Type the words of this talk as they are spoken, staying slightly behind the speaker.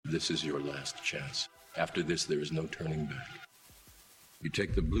This is your last chance. After this, there is no turning back. You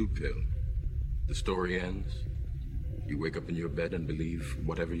take the blue pill. The story ends. You wake up in your bed and believe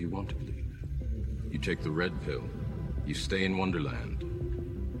whatever you want to believe. You take the red pill. You stay in Wonderland.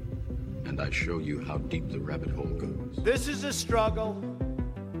 And I show you how deep the rabbit hole goes. This is a struggle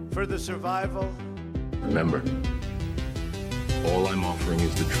for the survival. Remember, all I'm offering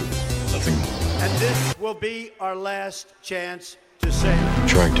is the truth, nothing more. And this will be our last chance to say it. I'm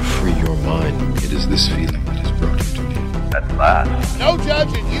trying to free your mind. It is this feeling that has brought you to me. At last. No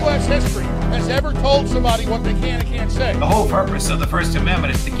judge in U.S. history has ever told somebody what they can and can't say. The whole purpose of the First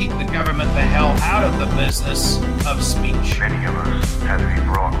Amendment is to keep the government the hell out of the business of speech. Many of us had to be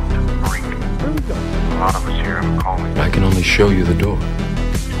brought to the brink. A lot of us here have calling. I can only show you the door.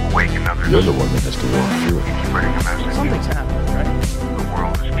 To awaken others. You're the one that has to walk through it. Keep spreading a message. Something's happening, right? The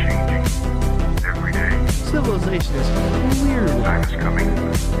world is changing every day. Civilization is weird. Time is coming.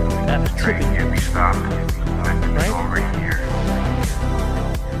 That's The train can't be stopped. Momentum is already here.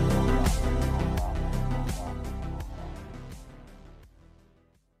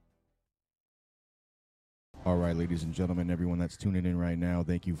 All right, ladies and gentlemen, everyone that's tuning in right now,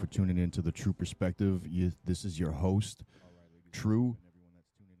 thank you for tuning in to The True Perspective. This is your host, True,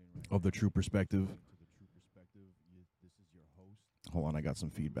 of The True Perspective. Hold on, I got some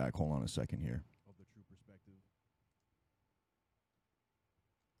feedback. Hold on a second here.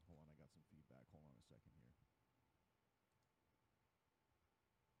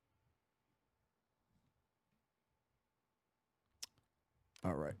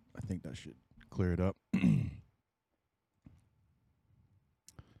 All right, I think that should clear it up.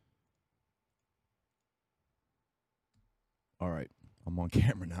 All right, I'm on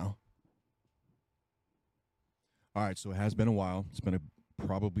camera now. All right, so it has been a while. It's been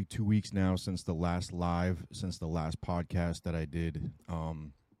probably 2 weeks now since the last podcast that I did,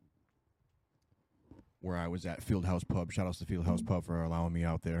 where I was at Fieldhouse Pub. Shout out to Fieldhouse Pub for allowing me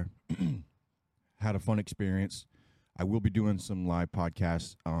out there. Had a fun experience. I will be doing some live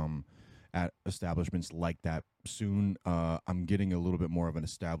podcasts at establishments like that soon. I'm getting a little bit more of an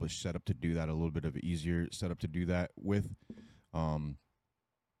established setup to do that, a little bit of an easier setup to do that with.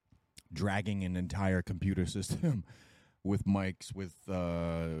 Dragging an entire computer system with mics, with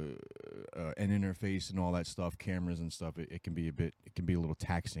an interface and all that stuff, cameras and stuff, it can be a little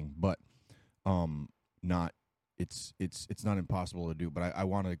taxing, but it's not impossible to do. But I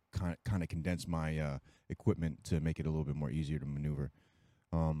want to kind of condense my equipment to make it a little bit more easier to maneuver.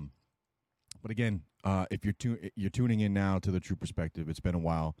 But again, if you're tuning in now to The True Perspective, it's been a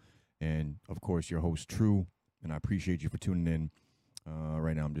while, and of course your host True, and I appreciate you for tuning in.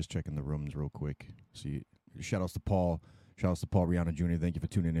 Right now I'm just checking the rooms real quick. See, shout outs to Paul Rihanna Jr. Thank you for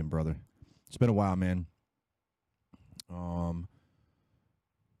tuning in, brother. It's been a while, man. All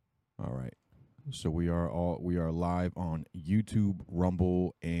right. So we are live on YouTube,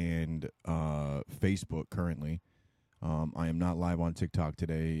 Rumble, and Facebook currently. I am not live on TikTok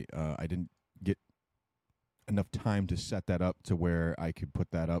today. I didn't get enough time to set that up to where I could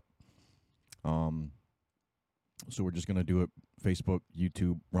put that up. So we're just going to do it Facebook,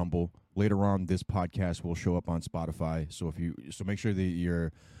 YouTube, Rumble. Later on, this podcast will show up on Spotify. So make sure that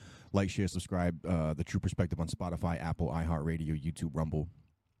you're like, share, subscribe, The True Perspective on Spotify, Apple, iHeartRadio, YouTube, Rumble.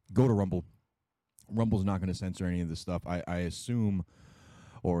 Go to Rumble. Rumble's not going to censor any of this stuff. I assume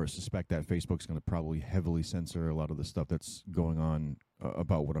or suspect that Facebook's going to probably heavily censor a lot of the stuff that's going on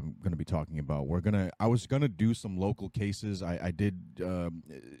about what I'm going to be talking about. I was going to do some local cases. I did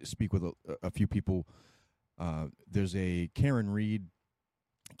speak with a few people. There's a Karen Reed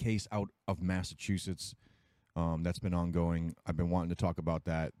case out of Massachusetts that's been ongoing. I've been wanting to talk about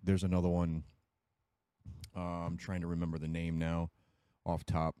that. There's another one. I'm trying to remember the name now off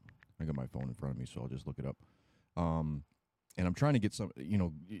top. I got my phone in front of me, so I'll just look it up. And I'm trying to get some,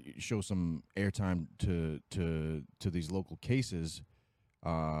 show some airtime to these local cases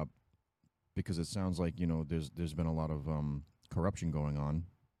because it sounds like, there's been a lot of corruption going on.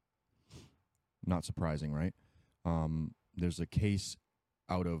 Not surprising, right? There's a case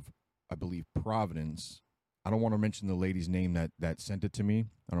out of, I believe, Providence. I don't want to mention the lady's name that sent it to me.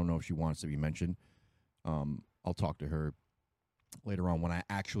 I don't know if she wants to be mentioned. I'll talk to her later on when I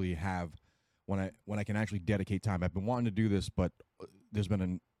actually have, when I can actually dedicate time. I've been wanting to do this, but there's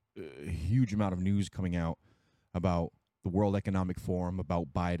been a huge amount of news coming out about the World Economic Forum,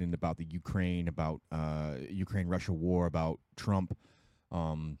 about Biden, about the Ukraine, about Ukraine-Russia war, about Trump.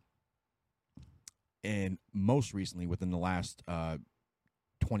 And most recently, within the last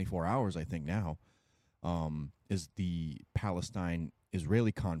 24 hours, I think now, is the Palestine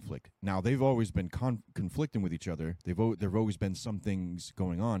Israeli conflict. Now, they've always been conflicting with each other. There've always been some things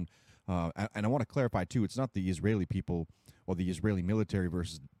going on. And I want to clarify, too, it's not the Israeli people or the Israeli military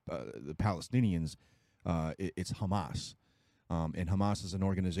versus the Palestinians. It's Hamas. And Hamas is an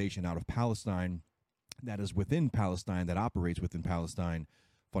organization out of Palestine that is within Palestine, that operates within Palestine,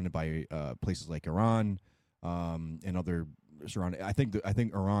 funded by places like Iran and other surrounding. I think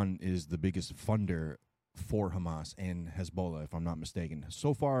Iran is the biggest funder for Hamas and Hezbollah, if I'm not mistaken.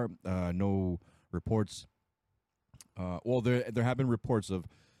 So far, no reports. Well, there have been reports of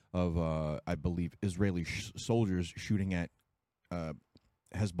I believe Israeli soldiers shooting at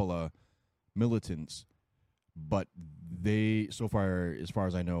Hezbollah militants, but they, so far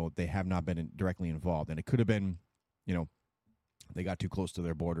as I know, they have not been directly involved. And it could have been, they got too close to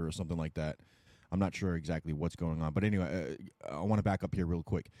their border or something like that. I'm not sure exactly what's going on. But anyway, I want to back up here real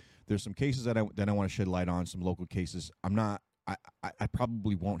quick. There's some cases that I want to shed light on, some local cases. I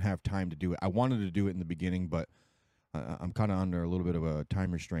probably won't have time to do it. I wanted to do it in the beginning, but I'm kind of under a little bit of a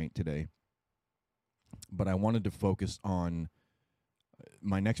time restraint today. But I wanted to focus on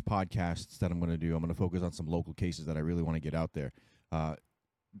my next podcasts that I'm going to do. I'm going to focus on some local cases that I really want to get out there.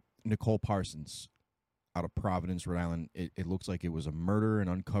 Nicole Parsons out of Providence, Rhode Island. It looks like it was a murder, an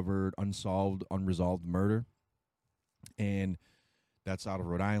uncovered, unresolved murder. And that's out of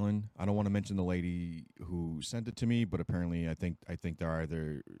Rhode Island. I don't want to mention the lady who sent it to me, but apparently I think they're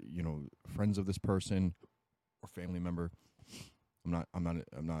either, friends of this person or family member. I'm not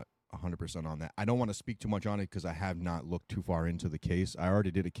 100% on that. I don't want to speak too much on it because I have not looked too far into the case. I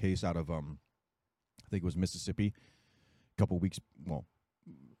already did a case out of I think it was Mississippi a couple weeks, well,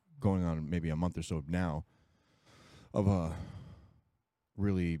 going on maybe a month or so now, of a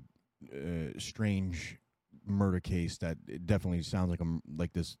really strange murder case that it definitely sounds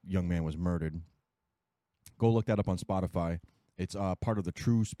like this young man was murdered. Go look that up on Spotify. It's part of the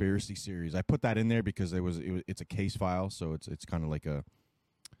True Conspiracy series. I put that in there because it's a case file, so it's kind of like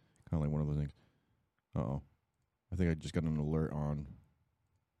one of those things. Uh-oh. I think I just got an alert on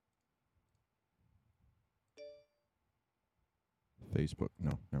Facebook.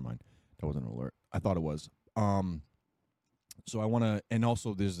 No, never mind. That wasn't an alert. I thought it was. So I want to, and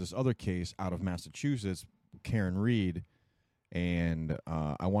also there's this other case out of Massachusetts, Karen Reed, and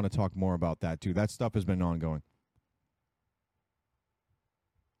I want to talk more about that too. That stuff has been ongoing.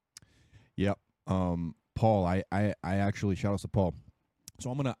 Yep. Paul, I actually, shout out to Paul. So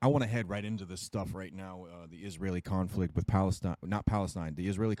I want to head right into this stuff right now. The Israeli conflict with Palestine, not Palestine, the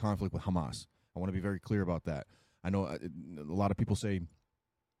Israeli conflict with Hamas. I want to be very clear about that. I know a lot of people say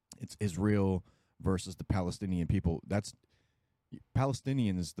it's Israel versus the Palestinian people. That's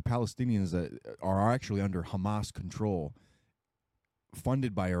Palestinians. The Palestinians that are actually under Hamas control,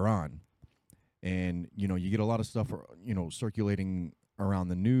 funded by Iran. And, you get a lot of stuff, circulating around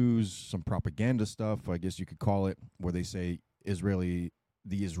the news, some propaganda stuff, I guess you could call it, where they say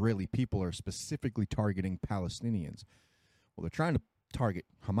the Israeli people are specifically targeting Palestinians. Well, they're trying to target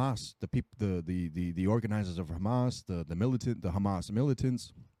Hamas, the people, the organizers of Hamas, the Hamas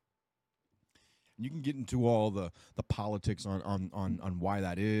militants. And you can get into all the politics on why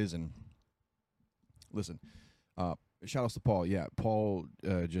that is. And listen, shout outs to Paul. Yeah, Paul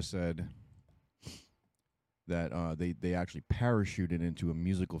just said that they actually parachuted into a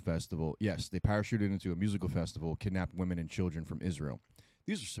musical festival. Yes, they parachuted into a musical festival, kidnapped women and children from Israel.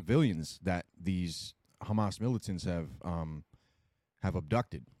 These are civilians that these Hamas militants have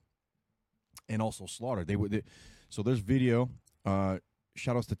abducted and also slaughtered. So there's video.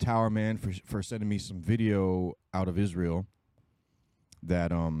 Shout outs to Tower Man for sending me some video out of Israel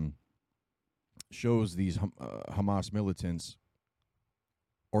that shows these Hamas militants,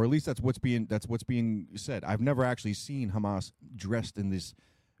 or at least that's what's being said. I've never actually seen Hamas dressed in this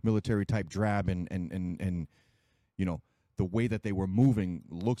military type drab, and the way that they were moving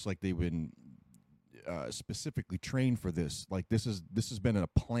looks like they've been specifically trained for this. Like this has been a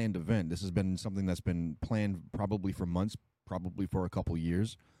planned event. This has been something that's been planned probably for months, probably for a couple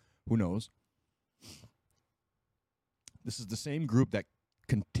years. Who knows? This is the same group that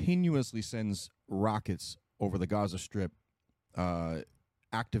continuously sends rockets over the Gaza Strip,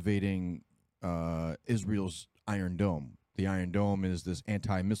 activating Israel's Iron Dome. The Iron Dome is this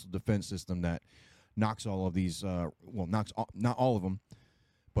anti-missile defense system that knocks all of these, not all of them,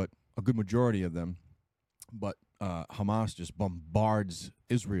 but a good majority of them. But Hamas just bombards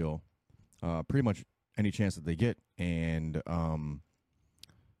Israel pretty much any chance that they get, and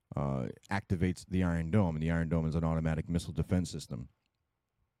activates the Iron Dome. And the Iron Dome is an automatic missile defense system.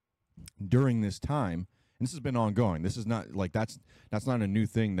 During this time, And this has been ongoing. This is not like that's not a new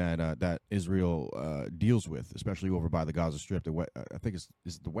thing that that Israel deals with, especially over by the Gaza Strip. I think is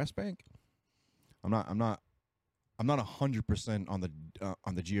it the West Bank. I'm not 100% on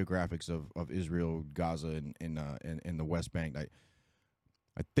the geographics of Israel, Gaza, and in the West Bank. I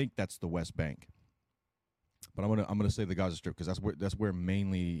think that's the West Bank, but I'm gonna say the Gaza Strip because that's where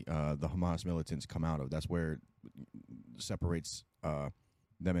mainly the Hamas militants come out of. That's where it separates them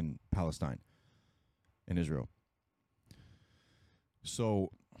in Palestine and Israel. So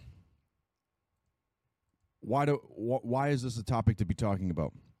why is this a topic to be talking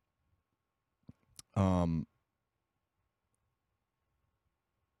about? Paul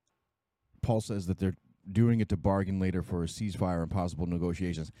says that they're doing it to bargain later for a ceasefire and possible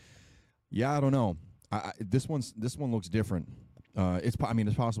negotiations. Yeah, I don't know. This one looks different. It's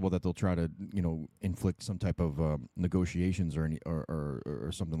possible that they'll try to inflict some type of negotiations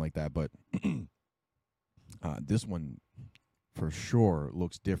or something like that. But this one for sure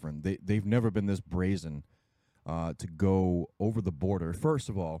looks different. They've never been this brazen to go over the border. First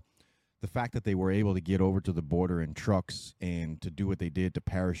of all, the fact that they were able to get over to the border in trucks and to do what they did to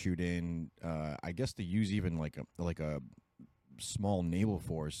parachute in, I guess to use even like a small naval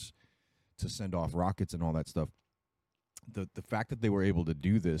force to send off rockets and all that stuff. The fact that they were able to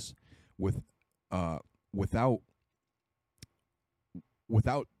do this without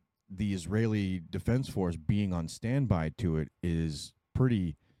the Israeli Defense Force being on standby to it is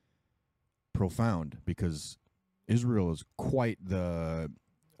pretty profound, because Israel is quite the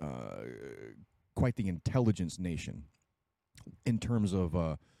intelligence nation in terms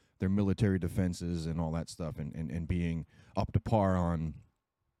of their military defenses and all that stuff, and being up to par on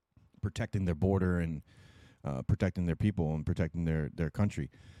protecting their border and protecting their people and protecting their country.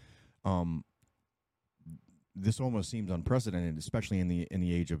 This almost seems unprecedented, especially in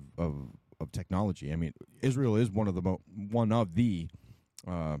the age of technology. I mean, Israel is one of the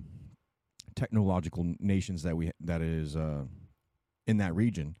technological nations that is in that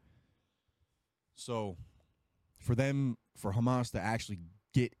region. So for Hamas to actually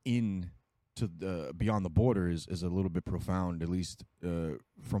get in to the beyond the border is a little bit profound, at least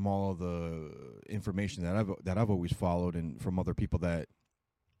from all of the information that I've always followed, and from other people that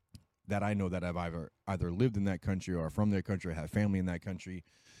I know that have either lived in that country or are from their country, or have family in that country,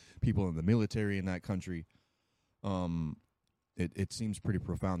 people in the military in that country. It seems pretty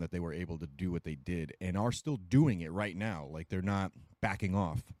profound that they were able to do what they did and are still doing it right now. Like, they're not backing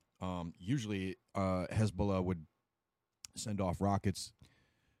off. Usually Hezbollah would send off rockets,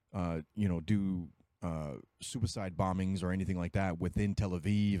 do suicide bombings or anything like that within Tel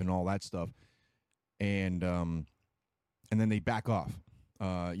Aviv and all that stuff, and then they back off.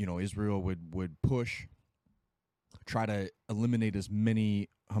 Israel would push, try to eliminate as many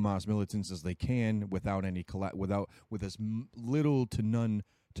Hamas militants as they can without with as little to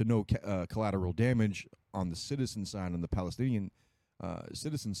no collateral damage on the citizen side, on the Palestinian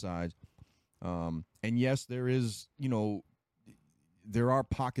citizen side. And yes, there are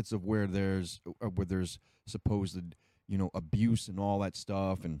pockets of where there's supposed abuse and all that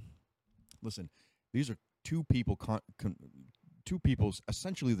stuff. And listen, these are two people,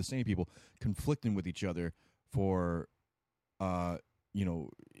 essentially the same people, conflicting with each other for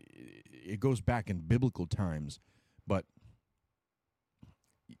it goes back in biblical times, but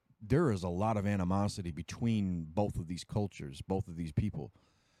there is a lot of animosity between both of these cultures, both of these people.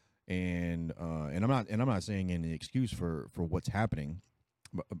 And I'm not saying any excuse for what's happening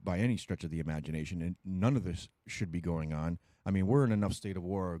by any stretch of the imagination, and none of this should be going on. I mean, we're in enough state of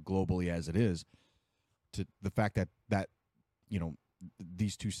war globally as it is. To the fact that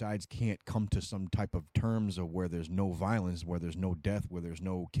these two sides can't come to some type of terms of where there's no violence, where there's no death, where there's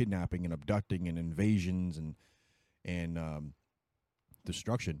no kidnapping and abducting and invasions and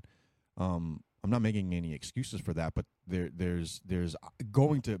destruction. I'm not making any excuses for that, but there's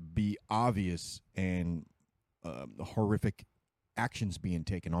going to be obvious and horrific actions being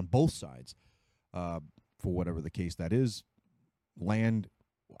taken on both sides for whatever the case that is. Land,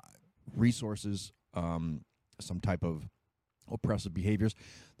 resources, some type of oppressive behaviors.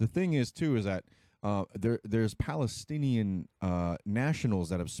 The thing is, too, is that there's Palestinian nationals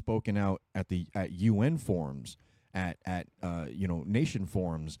that have spoken out at UN forums, at nation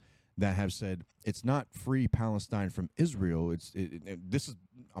forums, that have said it's not free Palestine from Israel.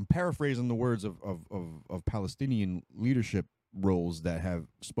 I'm paraphrasing the words of Palestinian leadership roles that have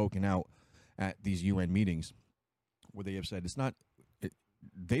spoken out at these UN meetings, where they have said it's not.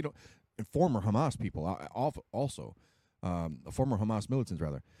 They don't. Former Hamas people also. Former Hamas militants,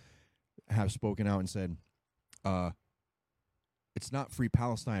 rather, have spoken out and said, it's not free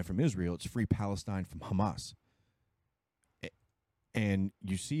Palestine from Israel, it's free Palestine from Hamas. And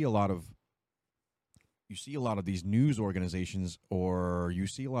you see a lot of these news organizations, or you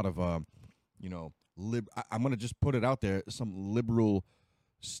see a lot of I'm going to just put it out there, some liberal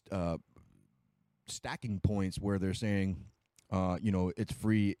stacking points where they're saying it's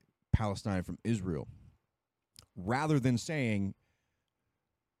free Palestine from Israel, rather than saying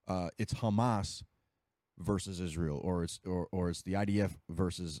it's Hamas versus Israel, or it's the IDF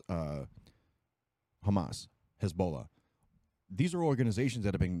versus Hamas, Hezbollah. These are organizations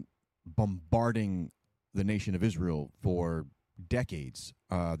that have been bombarding the nation of Israel for decades.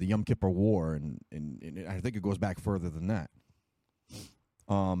 The Yom Kippur War, and I think it goes back further than that.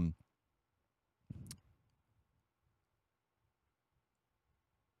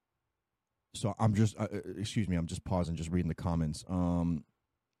 So I'm just, I'm just pausing, just reading the comments.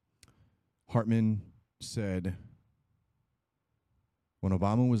 Hartman said, when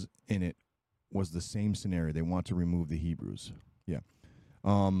Obama was in it, was the same scenario. They want to remove the Hebrews. Yeah.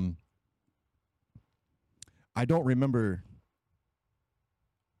 I don't remember.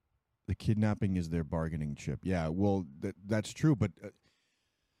 The kidnapping is their bargaining chip. Yeah, well, that's true, but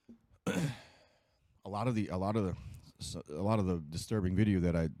a lot of the disturbing video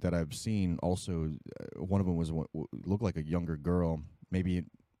that I've seen also, one of them was looked like a younger girl, maybe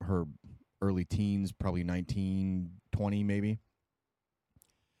her early teens, probably 19, 20 maybe,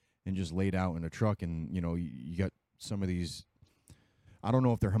 and just laid out in a truck. And you got some of these, I don't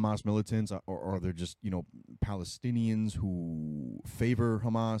know if they're Hamas militants or they're just Palestinians who favor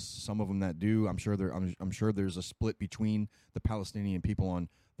Hamas. Some of them that do. I'm sure there's a split between the Palestinian people on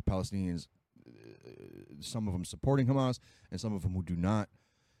the Palestinians. Some of them supporting Hamas and some of them who do not.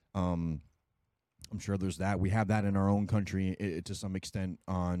 I'm sure there's that. We have that in our own country to some extent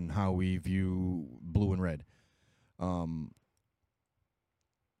on how we view blue and red.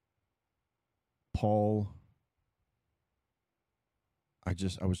 Paul, I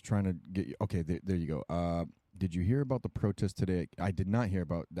was trying to get you. Okay, there you go. Did you hear about the protest today? I did not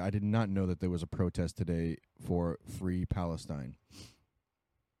know that there was a protest today for free Palestine.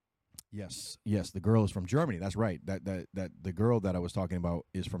 Yes, the girl is from Germany. That's right. That the girl that I was talking about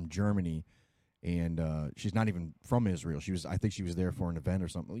is from Germany, and she's not even from Israel. I think she was there for an event or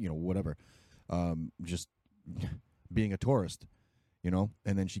something, whatever. Just being a tourist, and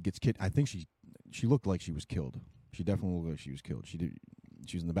then she gets killed. I think she looked like she was killed. She definitely looked like she was killed. She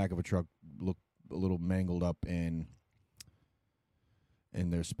was in the back of a truck, looked a little mangled up, and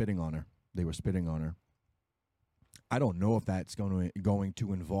they're spitting on her. They were spitting on her. I don't know if that's going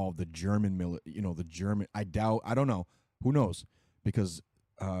to involve the German the German. I doubt. I don't know. Who knows? Because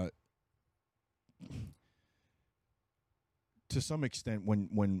to some extent,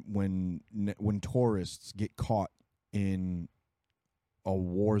 when tourists get caught in a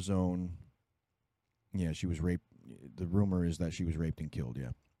war zone, yeah, she was raped. The rumor is that she was raped and killed.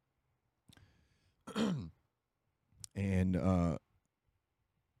 Yeah, and oh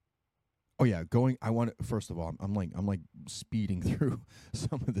yeah, first of all, I'm like speeding through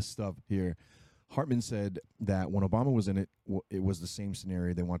some of the stuff here. Hartman said that when Obama was in it, it was the same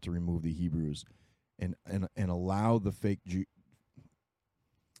scenario. They want to remove the Hebrews and allow the fake Jew.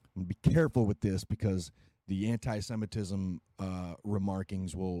 Be careful with this because the anti-Semitism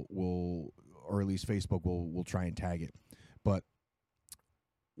remarkings will, or at least Facebook will try and tag it. But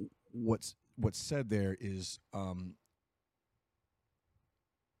what's said there is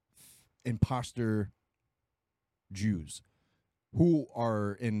imposter Jews who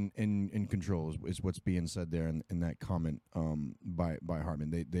are in control is what's being said there in that comment by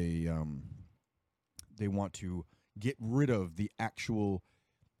Hartman. They want to get rid of the actual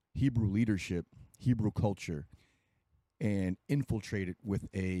Hebrew leadership, Hebrew culture, and infiltrate it with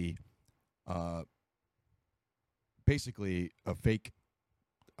a basically a fake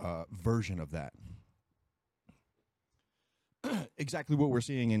version of that. Exactly what we're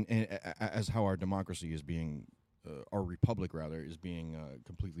seeing as how our democracy is being, our republic rather, is being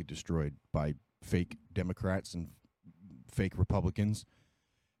completely destroyed by fake Democrats and fake Republicans,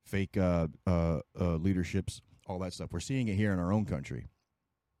 fake leaderships, all that stuff. We're seeing it here in our own country.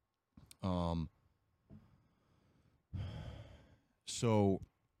 So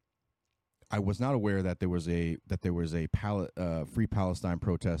I was not aware that there was a free Palestine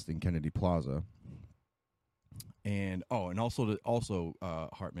protest in Kennedy Plaza. And also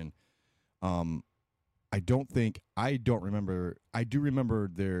Hartman, I do remember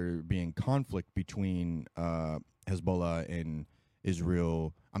there being conflict between Hezbollah and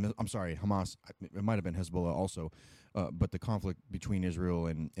Israel. I'm sorry, Hamas. It might have been Hezbollah also, but the conflict between Israel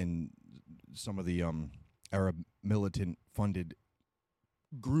and some of the Arab militant funded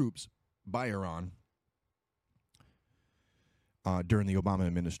groups by Iran during the Obama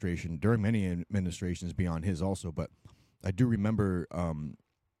administration, during many administrations beyond his also. But I do remember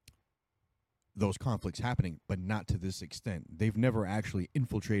those conflicts happening, but not to this extent. They've never actually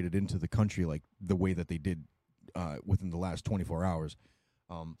infiltrated into the country like the way that they did within the last 24 hours.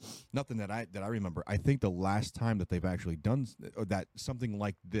 Nothing that I remember. I think the last time that they've actually done that, something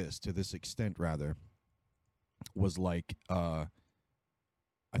like this, to this extent rather, was like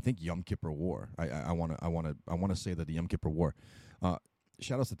I think Yom Kippur War. I want to say that the Yom Kippur War.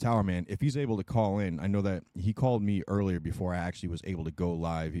 Shout out to Tower Man. If he's able to call in, I know that he called me earlier before I actually was able to go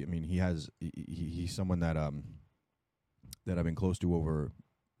live. He's someone that that I've been close to over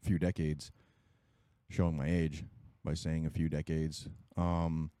a few decades, showing my age by saying a few decades.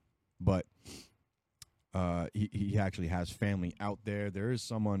 But he actually has family out there. There is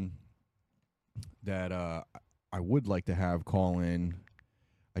someone that I would like to have call in.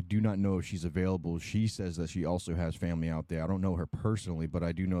 I do not know if she's available. She says that she also has family out there. I don't know her personally, but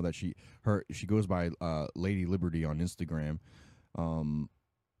I do know that she goes by Lady Liberty on Instagram. I'm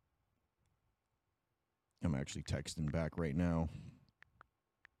actually texting back right now.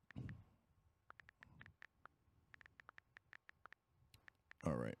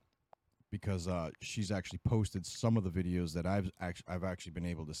 All right, because she's actually posted some of the videos that I've actually been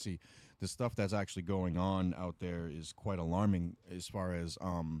able to see. The stuff that's actually going on out there is quite alarming as far as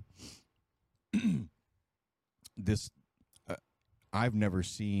this. I've never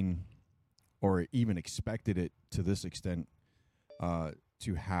seen or even expected it to this extent,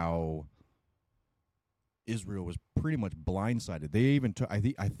 to how Israel was pretty much blindsided. They even took, I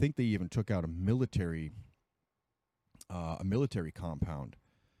think they even took out a military compound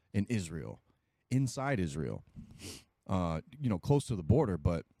in Israel, inside Israel, close to the border,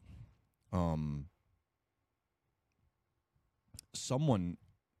 but someone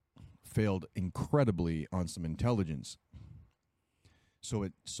failed incredibly on some intelligence. So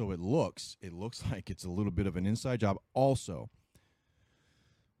it looks like it's a little bit of an inside job. Also,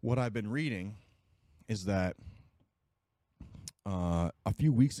 what I've been reading is that a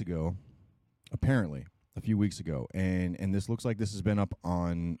few weeks ago, and this looks like this has been up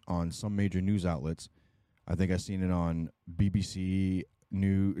on some major news outlets. I think I've seen it on BBC.com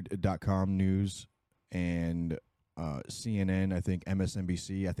news and CNN, I think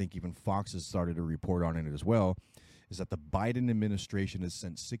MSNBC, I think even Fox has started to report on it as well, is that the Biden administration has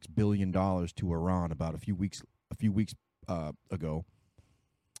sent $6 billion to Iran about a few weeks ago,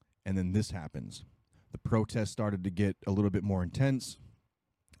 and then this happens. The protests started to get a little bit more intense.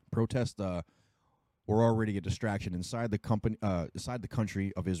 Protests were already a distraction inside the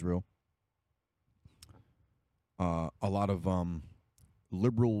country of Israel. A lot of a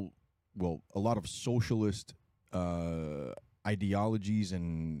lot of socialist ideologies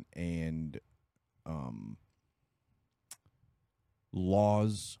and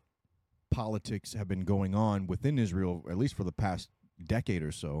laws, politics have been going on within Israel, at least for the past decade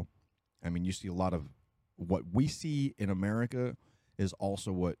or so. I mean, you see a lot of what we see in America is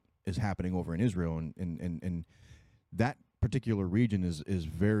also what is happening over in Israel, and that particular region is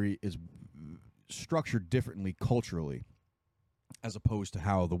structured differently culturally as opposed to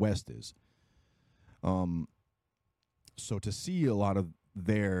how the West is. So to see a lot of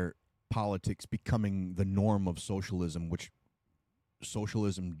their politics becoming the norm of socialism, which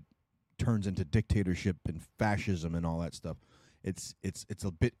socialism turns into dictatorship and fascism and all that stuff, it's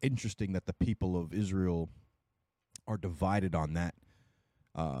a bit interesting that the people of Israel are divided on that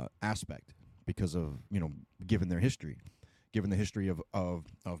aspect because of, given their history, given the history of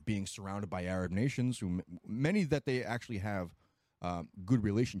being surrounded by Arab nations, who many that they actually have good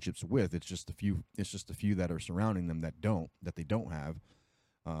relationships with. It's just a few that are surrounding them that they don't have.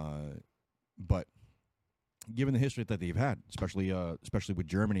 But given the history that they've had, especially with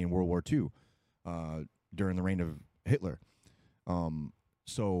Germany in World War II, during the reign of Hitler.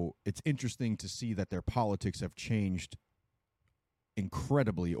 So it's interesting to see that their politics have changed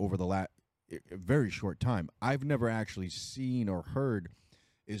incredibly over the very short time. I've never actually seen or heard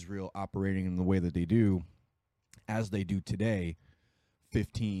Israel operating in the way that they do, as they do today,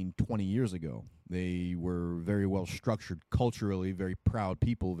 15, 20 years ago. They were very well structured culturally, very proud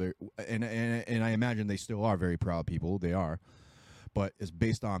people, and I imagine they still are very proud people. They are. But it's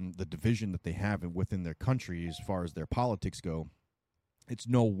based on the division that they have within their country as far as their politics go. It's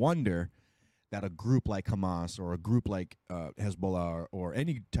no wonder that a group like Hamas or a group like Hezbollah or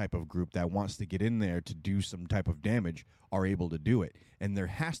any type of group that wants to get in there to do some type of damage are able to do it. And there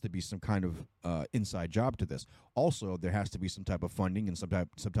has to be some kind of inside job to this. Also, there has to be some type of funding and some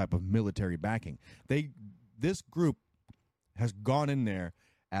type of military backing. This group has gone in there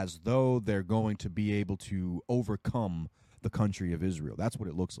as though they're going to be able to overcome the country of Israel. That's what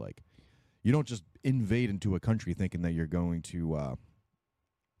it looks like. You don't just invade into a country thinking that you're going to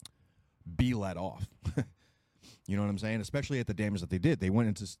be let off. You know what I'm saying? Especially at the damage that they did. They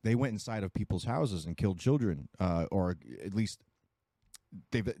went inside of people's houses and killed children, or at least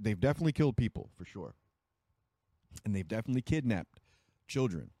they've definitely killed people for sure, and they've definitely kidnapped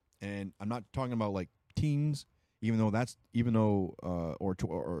children. And I'm not talking about like teens, or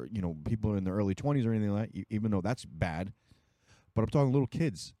you know, people in their early 20s or anything like that, even though that's bad. But I'm talking little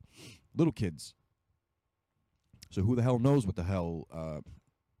kids. So who the hell knows what the hell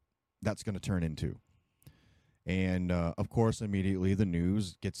that's going to turn into? And of course, immediately the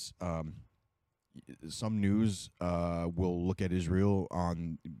news gets some news will look at Israel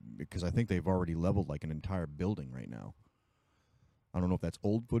because I think they've already leveled like an entire building right now. I don't know if that's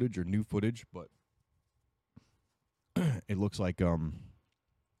old footage or new footage, but it looks like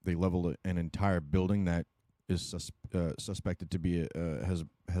they leveled an entire building that is suspected to be a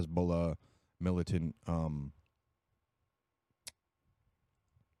Hezbollah militant, I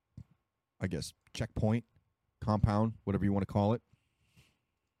guess, checkpoint, compound, whatever you want to call it,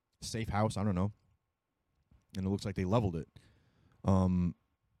 safe house, I don't know. And it looks like they leveled it. And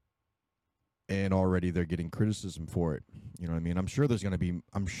already they're getting criticism for it. You know what I mean? I'm sure there's going to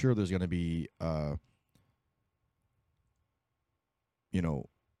be you know,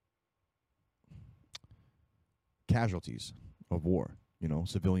 casualties of war, you know,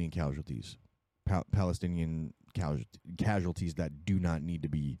 civilian casualties, Palestinian casualties that do not need to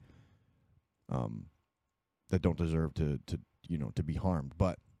be, that don't deserve to you know, to be harmed.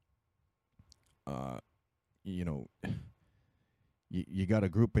 But, you know, you got a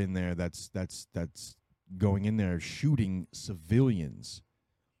group in there that's going in there shooting civilians,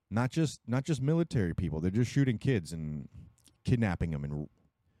 not just military people. They're just shooting kids and kidnapping them and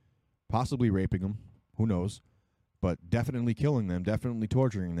possibly raping them. Who knows? But definitely killing them, definitely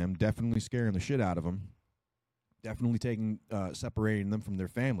torturing them, definitely scaring the shit out of them, definitely separating them from their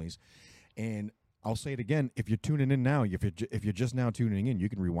families. And I'll say it again: if you're tuning in now, if you're just now tuning in, you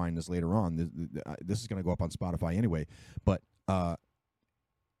can rewind this later on. This is going to go up on Spotify anyway. But the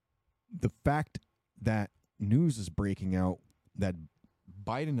fact that news is breaking out that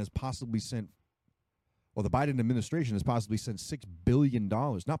Biden has possibly sent, or the Biden administration has possibly sent $6 billion.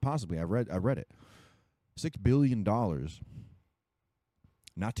 Not possibly. I read it. $6 billion,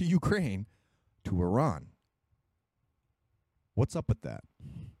 not to Ukraine, to Iran. What's up with that?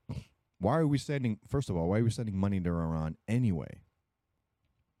 Why are we sending money to Iran anyway?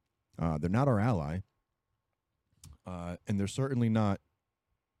 They're not our ally, and they're certainly not,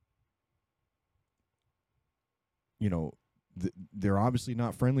 you know, they're obviously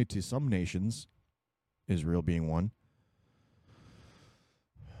not friendly to some nations, Israel being one.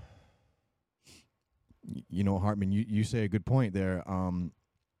 You know, Hartman, you say a good point there,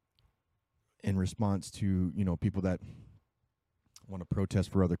 in response to, you know, people that want to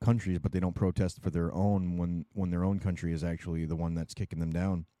protest for other countries, but they don't protest for their own when their own country is actually the one that's kicking them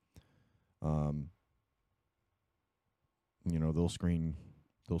down. You know, they'll scream,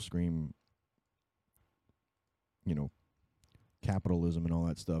 you know, capitalism and all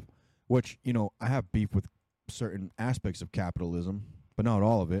that stuff, which, you know, I have beef with certain aspects of capitalism, but not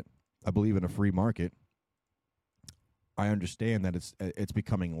all of it. I believe in a free market. I understand that it's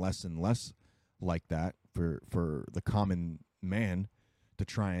becoming less and less like that for the common man to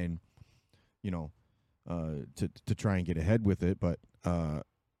try and, you know, to try and get ahead with it, but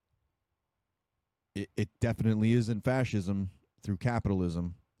it definitely isn't fascism through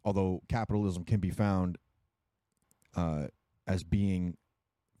capitalism, although capitalism can be found as being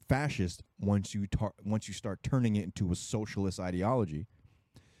fascist once you start turning it into a socialist ideology.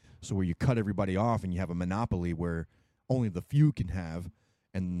 So where you cut everybody off and you have a monopoly where only the few can have,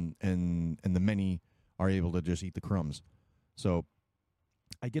 and the many are able to just eat the crumbs. So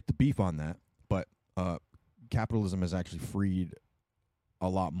I get the beef on that, but capitalism has actually freed a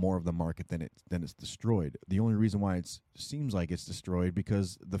lot more of the market than it's destroyed. The only reason why it seems like it's destroyed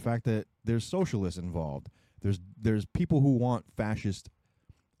because the fact that there's socialists involved. There's people who want fascist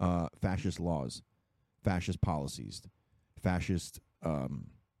laws, fascist policies, fascist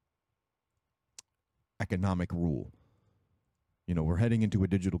economic rule. You know, we're heading into a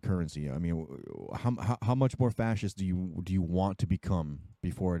digital currency. I mean, how much more fascist do you want to become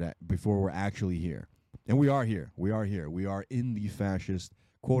before we're actually here? And we are here. We are here. We are in the fascist,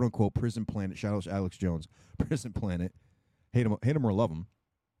 quote unquote, prison planet. Shout out to Alex Jones, prison planet. Hate him or love him.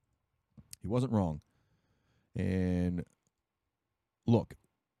 He wasn't wrong. And look,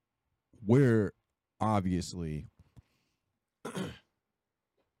 we're obviously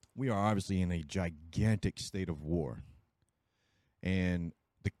we are obviously in a gigantic state of war. And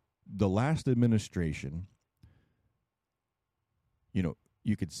the last administration, you know,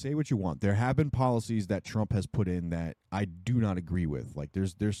 you could say what you want. There have been policies that Trump has put in that I do not agree with. Like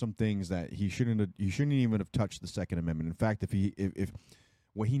there's some things that he shouldn't even have touched the Second Amendment. In fact, if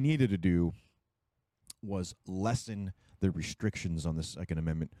what he needed to do was lessen the restrictions on the Second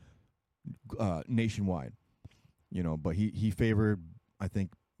Amendment nationwide. You know, but he favored, I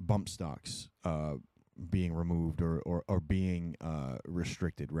think, bump stocks being removed or being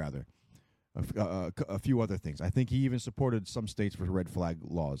restricted, rather. A few other things. I think he even supported some states for red flag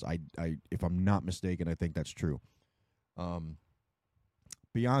laws. I if I'm not mistaken, I think that's true.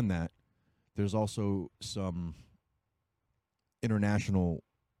 Beyond that, there's also some international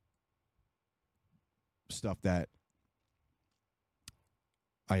stuff that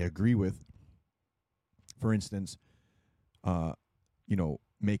I agree with. For instance, you know,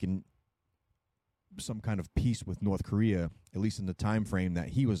 making some kind of peace with North Korea, at least in the time frame that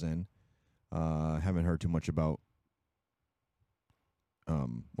he was in. Haven't heard too much about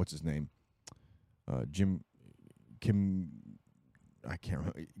what's his name? Kim. I can't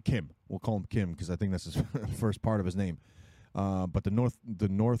remember. Kim. We'll call him Kim because I think that's his first part of his name. But the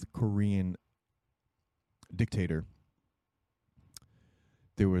North Korean dictator.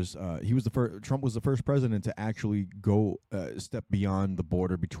 There was he was the first. Trump was the first president to actually go step beyond the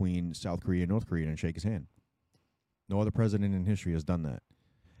border between South Korea and North Korea and shake his hand. No other president in history has done that.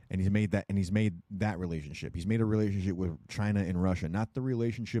 And he's made that relationship. He's made a relationship with China and Russia, not the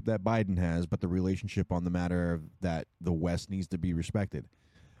relationship that Biden has, but the relationship on the matter of that the West needs to be respected,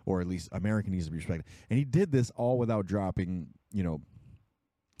 or at least America needs to be respected. And he did this all without dropping, you know,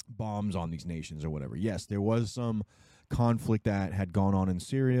 bombs on these nations or whatever. Yes, there was some conflict that had gone on in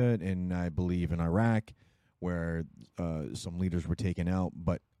Syria and I believe in Iraq, where some leaders were taken out.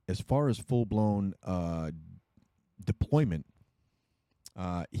 But as far as full-blown deployment,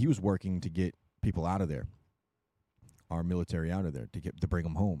 he was working to get people out of there, our military out of there, to bring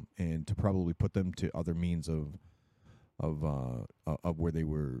them home and to probably put them to other means of where they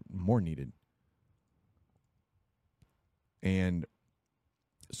were more needed. And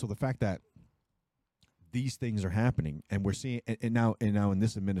so the fact that these things are happening, and we're seeing, and now in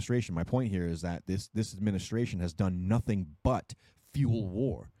this administration, my point here is that this administration has done nothing but fuel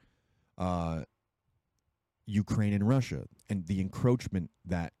war. Ukraine and Russia, and the encroachment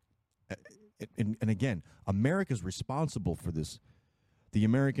that, and again, America's responsible for this. The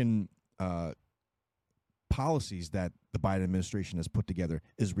American policies that the Biden administration has put together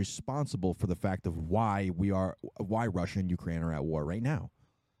is responsible for the fact of why Russia and Ukraine are at war right now.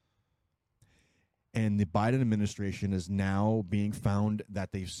 And the Biden administration is now being found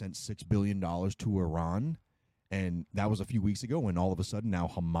that they've sent $6 billion to Iran, and that was a few weeks ago, and all of a sudden now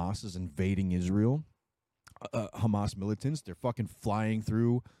Hamas is invading Israel. Hamas militants, they're fucking flying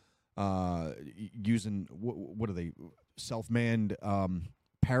through using what are they, self-manned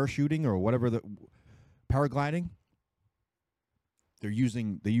parachuting or whatever, the paragliding. They're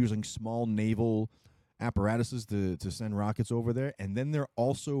using small naval apparatuses to send rockets over there, and then they're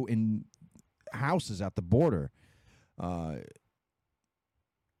also in houses at the border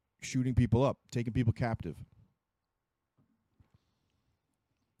shooting people up, taking people captive.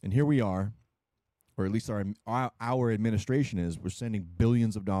 And here we are, or at least our administration is, we're sending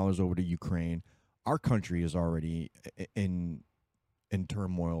billions of dollars over to Ukraine. Our country is already in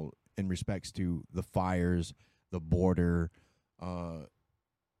turmoil in respects to the fires, the border. You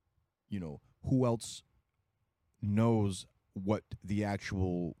know, who else knows what the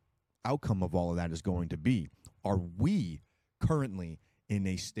actual outcome of all of that is going to be? Are we currently in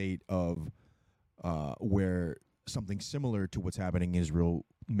a state of where something similar to what's happening in Israel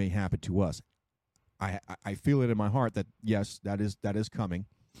may happen to us? I feel it in my heart that yes, that is coming.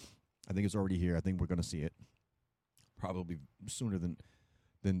 I think it's already here. I think we're going to see it probably sooner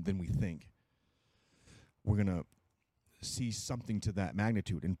than we think. We're going to see something to that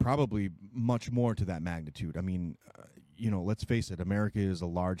magnitude, and probably much more to that magnitude. I mean, you know, let's face it, America is a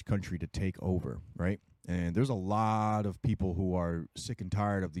large country to take over, right? And there's a lot of people who are sick and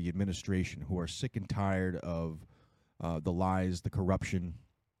tired of the administration, who are sick and tired of the lies, the corruption,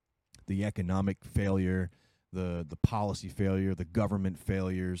 the economic failure, the policy failure, the government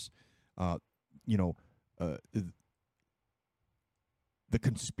failures, the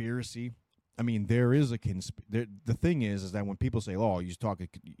conspiracy. I mean, there is the thing is that when people say, "Oh, he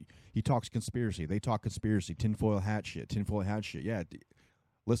talks conspiracy," they talk conspiracy, tinfoil hat shit. Yeah,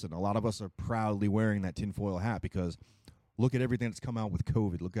 listen, a lot of us are proudly wearing that tinfoil hat because look at everything that's come out with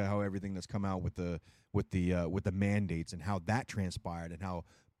COVID. Look at how everything that's come out with the mandates and how that transpired and how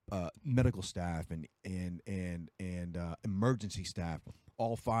medical staff and emergency staff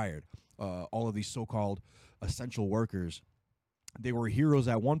all fired. All of these so-called essential workers, they were heroes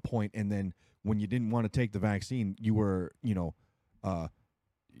at one point, and then when you didn't want to take the vaccine, you were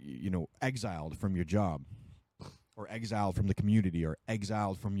exiled from your job, or exiled from the community, or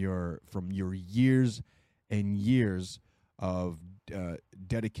exiled from your years and years of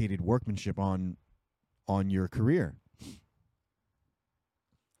dedicated workmanship on your career.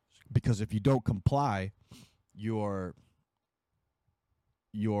 Because if you don't comply, you're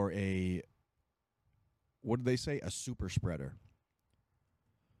a, what did they say? A super spreader.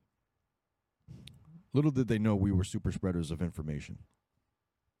 Little did they know we were super spreaders of information.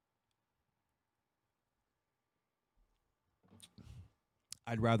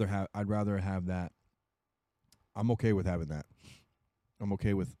 I'd rather have that. I'm okay with having that. I'm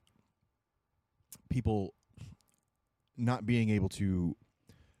okay with people not being able to.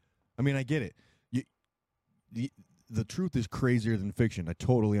 I mean, I get it. The truth is crazier than fiction. I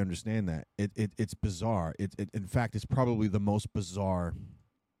totally understand that. It's bizarre. In fact, it's probably the most bizarre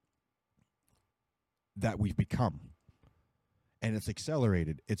that we've become, and it's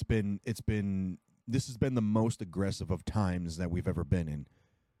accelerated. This has been the most aggressive of times that we've ever been in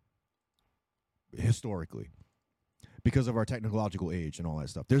historically, because of our technological age and all that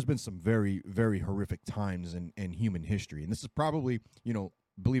stuff. There's been some very, very horrific times in human history, and this is probably,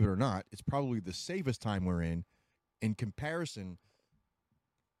 believe it or not, it's probably the safest time we're in comparison,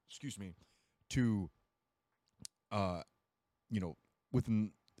 to,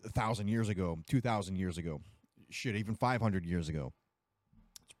 within 1,000 years ago, 2,000 years ago, shit, even 500 years ago.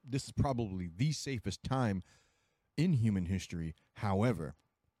 This is probably the safest time in human history. However,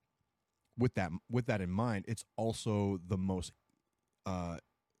 with that in mind, it's also the most,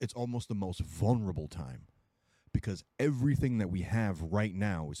 it's almost the most vulnerable time, because everything that we have right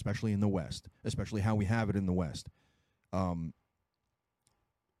now, especially in the West, especially how we have it in the West,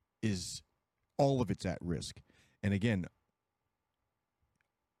 is all of it's at risk. And again,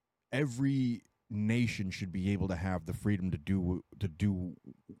 every nation should be able to have the freedom to do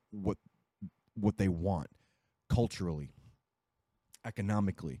what they want, culturally,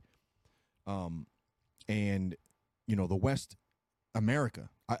 economically, and the West, America.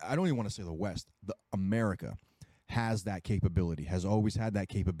 I don't even want to say the West. The America has that capability. Has always had that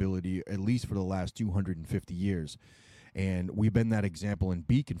capability, at least for the last 250 years, and we've been that example and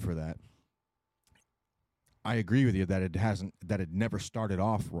beacon for that. I agree with you that it never started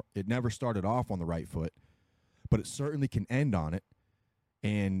off on the right foot, but it certainly can end on it.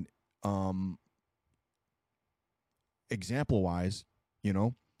 And example wise,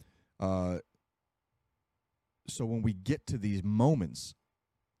 so when we get to these moments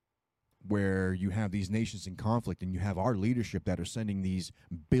where you have these nations in conflict and you have our leadership that are sending these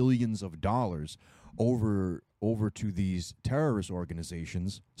billions of dollars over to these terrorist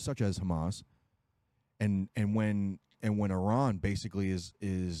organizations such as Hamas, and when Iran basically is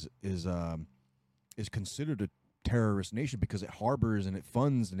considered a terrorist nation because it harbors and it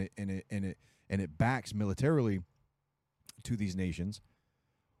funds and it backs militarily to these nations,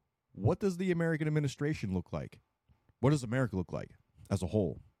 what does the American administration look like? What does America look like as a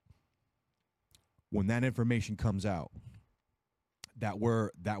whole when that information comes out? That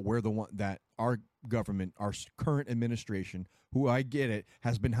we're the one, that our government, our current administration, who, I get it,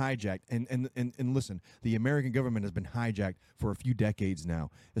 has been hijacked. And listen, the American government has been hijacked for a few decades now,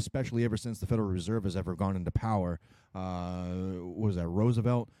 especially ever since the Federal Reserve has ever gone into power. Was that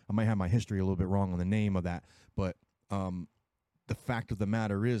Roosevelt? I might have my history a little bit wrong on the name of that, but the fact of the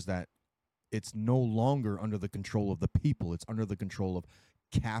matter is that it's no longer under the control of the people. It's under the control of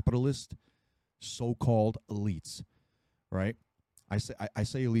capitalist so-called elites, right? I say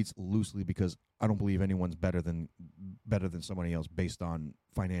elites loosely because I don't believe anyone's better than somebody else based on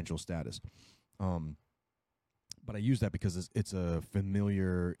financial status. But I use that because it's a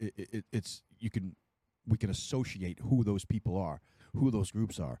familiar. We can associate who those people are, who those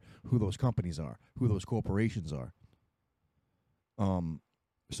groups are, who those companies are, who those corporations are.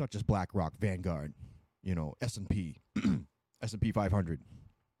 Such as BlackRock, Vanguard, S&P, S&P 500.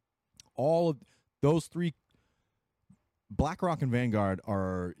 All of those three, BlackRock and Vanguard,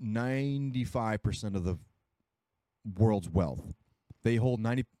 are 95% of the world's wealth. They hold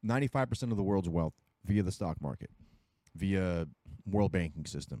 95% of the world's wealth via the stock market, via world banking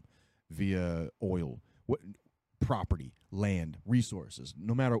system, via oil, property, land, resources,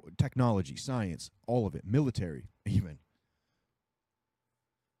 no matter technology, science, all of it, military even.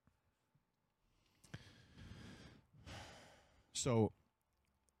 So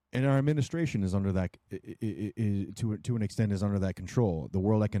and our administration is under that, to an extent, is under that control. The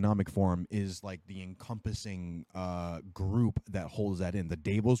World Economic Forum is like the encompassing group that holds that in. The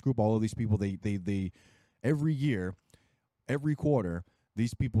Davos group, all of these people, they every year, every quarter,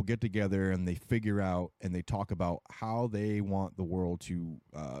 these people get together and they figure out and they talk about how they want the world to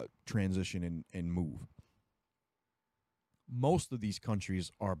transition and move. Most of these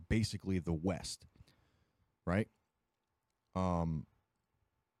countries are basically the West, right?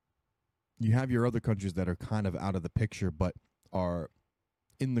 You have your other countries that are kind of out of the picture, but are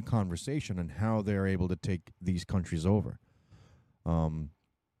in the conversation and how they're able to take these countries over.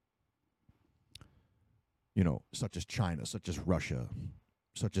 Such as China, such as Russia,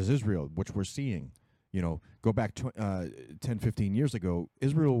 such as Israel, which we're seeing. Go back 10, 15 years ago,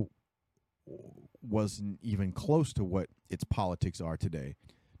 Israel wasn't even close to what its politics are today.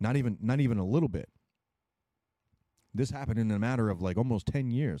 Not even a little bit. This happened in a matter of like almost 10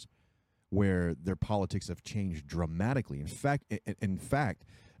 years. Where their politics have changed dramatically. In fact,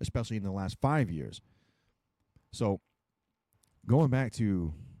 especially in the last 5 years. So, going back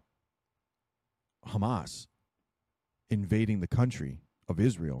to Hamas invading the country of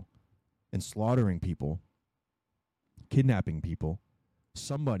Israel and slaughtering people, kidnapping people,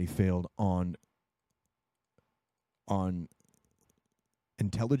 somebody failed on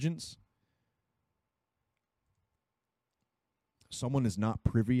intelligence. Someone is not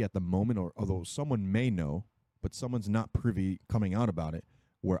privy at the moment, or although someone may know, but someone's not privy coming out about it,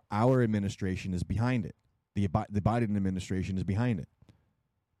 where our administration is behind it. The Biden administration is behind it.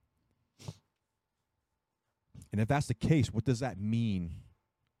 And if that's the case, what does that mean?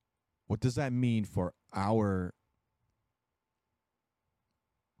 What does that mean for our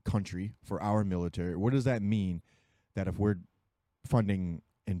country, for our military? What does that mean that if we're funding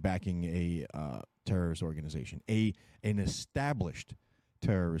and backing a terrorist organization, an established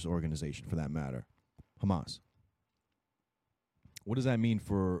terrorist organization for that matter, Hamas? What does that mean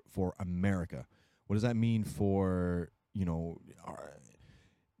for America? What does that mean for,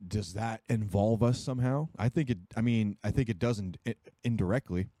 does that involve us somehow? I think it doesn't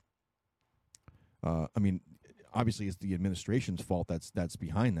indirectly. Obviously it's the administration's fault that's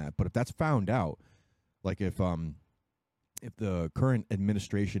behind that, but if that's found out, like if the current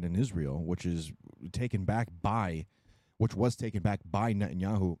administration in Israel, which was taken back by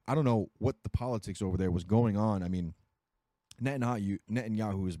Netanyahu, I don't know what the politics over there was going on. I mean,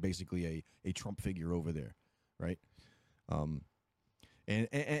 Netanyahu is basically a Trump figure over there, right? And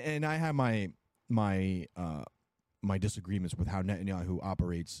I have my disagreements with how Netanyahu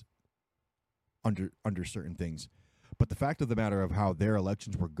operates under certain things. But the fact of the matter of how their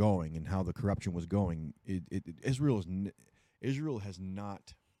elections were going and how the corruption was going, Israel has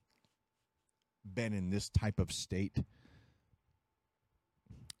not been in this type of state.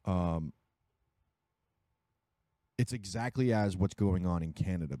 It's exactly as what's going on in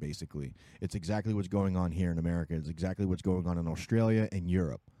Canada, basically. It's exactly what's going on here in America. It's exactly what's going on in Australia and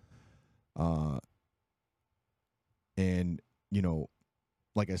Europe. And,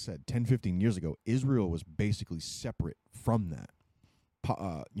 like I said, 10, 15 years ago, Israel was basically separate from that,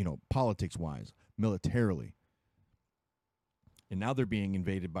 politics-wise, militarily. And now they're being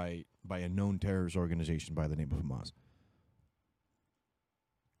invaded by a known terrorist organization by the name of Hamas.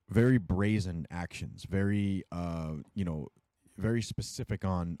 Very brazen actions, very specific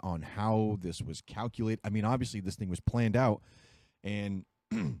on how this was calculated. I mean, obviously this thing was planned out, and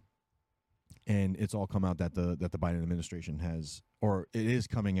it's all come out that the Biden administration has, or it is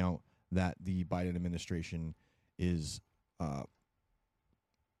coming out that the Biden administration is,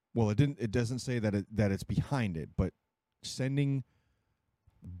 it doesn't say that it's behind it, but sending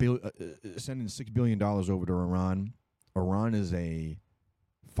 $6 billion over to Iran. Iran is a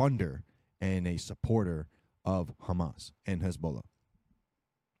funder and a supporter of Hamas and Hezbollah.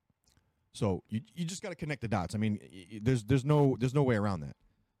 So you just got to connect the dots. I mean, there's no way around that.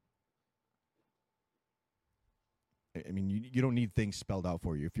 I mean, you don't need things spelled out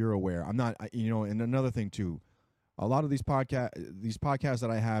for you if you're aware. I'm not, and another thing too, a lot of these podcasts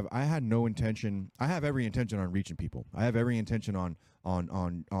that I have no intention. I have every intention on reaching people. I have every intention on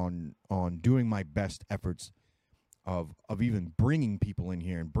doing my best efforts of even bringing people in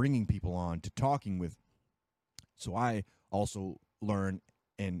here and bringing people on to talking with, so I also learn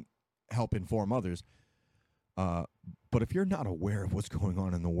and help inform others. But if you're not aware of what's going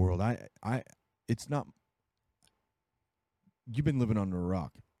on in the world, it's not. You've been living under a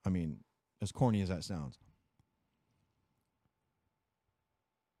rock. I mean, as corny as that sounds.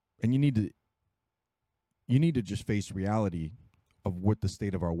 And you need to just face reality of what the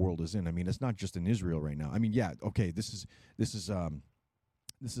state of our world is in. I mean, it's not just in Israel right now. I mean, yeah, okay, this is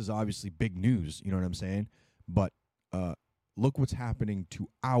this is obviously big news. You know what I'm saying? But look what's happening to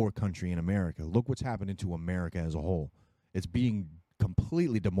our country in America. Look what's happening to America as a whole. It's being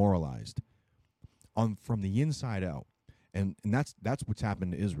completely demoralized from the inside out, and that's what's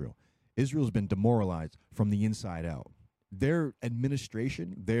happened to Israel. Israel's been demoralized from the inside out. Their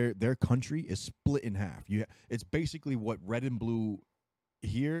administration, their country is split in half. It's basically what red and blue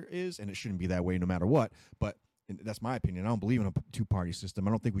here is, and it shouldn't be that way no matter what. But that's my opinion. I don't believe in a two-party system.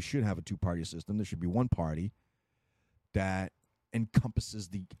 I don't think we should have a two-party system. There should be one party that encompasses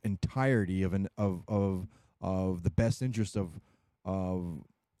the entirety of the best interest of how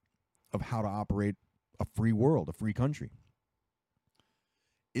to operate a free world, a free country.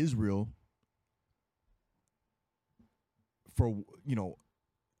 Israel,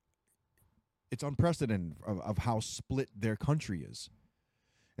 it's unprecedented of how split their country is.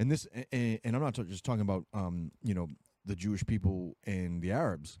 And this, and I'm not just talking about the Jewish people and the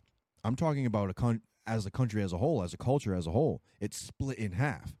Arabs. I'm talking about as a country as a whole, as a culture as a whole. It's split in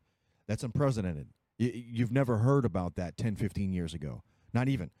half. That's unprecedented. You've never heard about that 10, 15 years ago. Not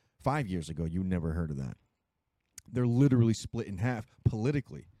even 5 years ago, you never heard of that. They're literally split in half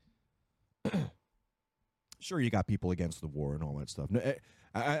politically. Sure, you got people against the war and all that stuff.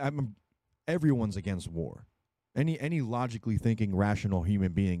 Everyone's against war. Any logically thinking, rational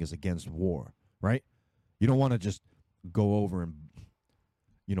human being is against war, right? You don't want to just go over and,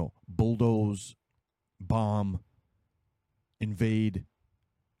 bulldoze, bomb, invade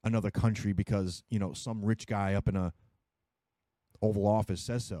another country because, some rich guy up in a Oval Office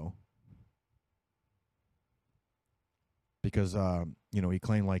says so. Because, he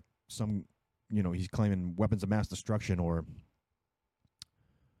claimed like he's claiming weapons of mass destruction or,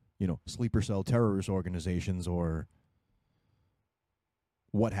 sleeper cell terrorist organizations or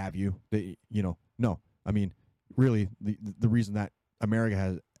what have you. No. I mean, really, the reason that America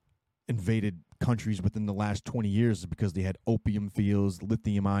has invaded countries within the last 20 years is because they had opium fields,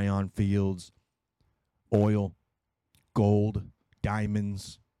 lithium ion fields, oil, gold,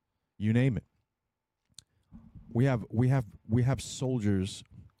 diamonds, you name it. We have soldiers.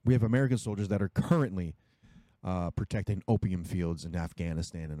 We have American soldiers that are currently protecting opium fields in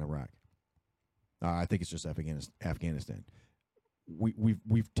Afghanistan and Iraq. I think it's just Afghanistan.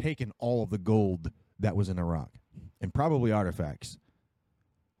 We've taken all of the gold that was in Iraq and probably artifacts.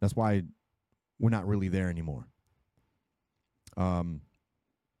 That's why we're not really there anymore. So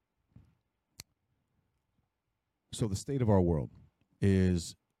the state of our world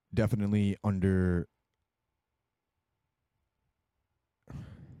is definitely under.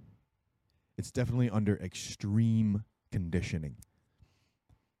 It's definitely under extreme conditioning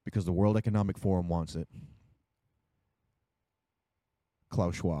because the World Economic Forum wants it.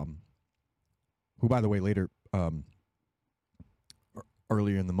 Klaus Schwab, who, by the way,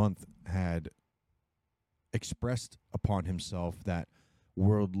 earlier in the month had expressed upon himself that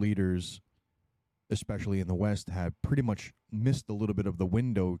world leaders, especially in the West, had pretty much missed a little bit of the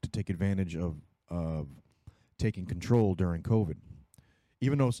window to take advantage of taking control during COVID.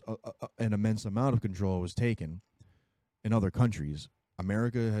 Even though an immense amount of control was taken in other countries,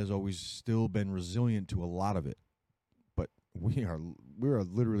 America has always still been resilient to a lot of it. But we are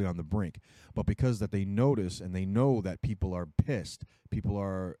literally on the brink. But because that they notice and they know that people are pissed, people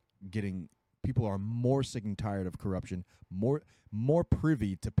are more sick and tired of corruption, more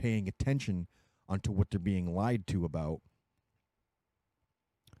privy to paying attention onto what they're being lied to about,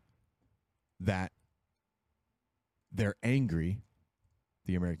 that they're angry.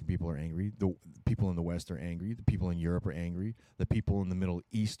 The American people are angry. The people in the West are angry. The people in Europe are angry. The people in the Middle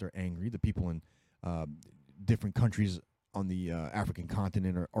East are angry. The people in different countries on the African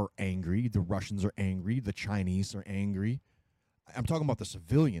continent are angry. The Russians are angry. The Chinese are angry. I'm talking about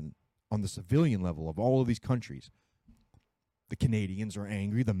on the civilian level of all of these countries. The Canadians are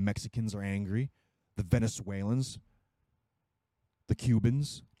angry. The Mexicans are angry. The Venezuelans, the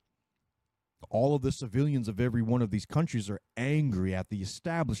Cubans. All of the civilians of every one of these countries are angry at the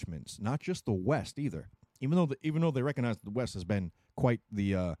establishments, not just the West either. Even though they recognize that the West has been quite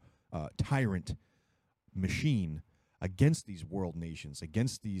the tyrant machine against these world nations,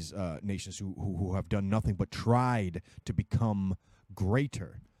 against these nations who have done nothing but tried to become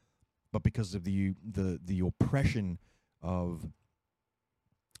greater, but because of the oppression of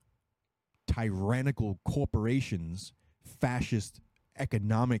tyrannical corporations, fascist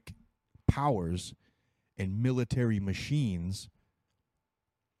economic powers, and military machines,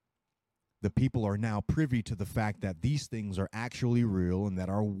 the people are now privy to the fact that these things are actually real and that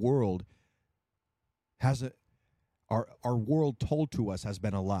our world has our world told to us has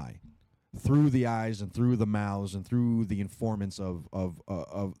been a lie. through the eyes and through the mouths and through the informants of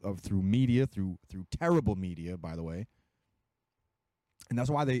through media, through terrible media, by the way. And that's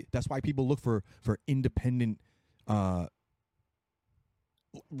why people look for independent,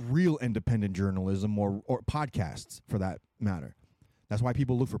 real independent journalism or podcasts, for that matter. That's why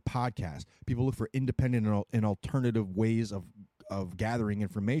people look for podcasts. People look for independent and alternative ways of gathering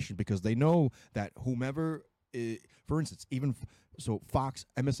information, because they know that whomever, for instance, Fox,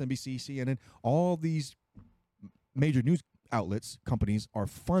 MSNBC, CNN, all these major news outlets, companies are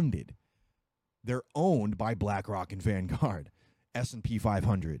funded. They're owned by BlackRock and Vanguard, S&P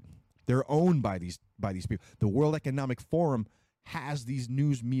 500. They're owned by these people. The World Economic Forum has these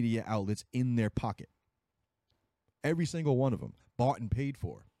news media outlets in their pocket. Every single one of them, bought and paid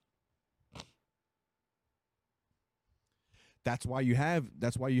for. That's why you have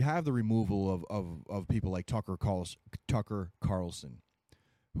the removal of people like Tucker Carlson,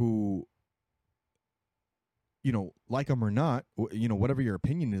 who, like him or not, whatever your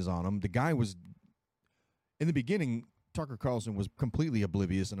opinion is on him, the guy was, in the beginning, Tucker Carlson was completely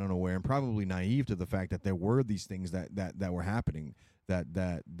oblivious and unaware and probably naive to the fact that there were these things that were happening, that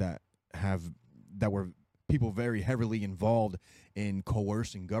were people very heavily involved in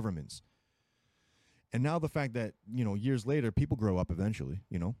coercing governments. And now the fact that, years later, people grow up eventually,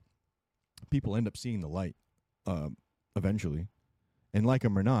 people end up seeing the light eventually. And like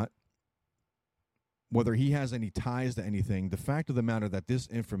him or not, whether he has any ties to anything, the fact of the matter that this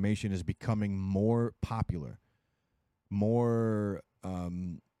information is becoming more popular, more,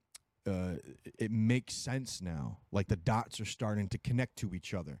 it makes sense now. Like the dots are starting to connect to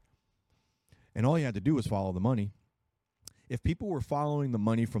each other. And all you had to do was follow the money. If people were following the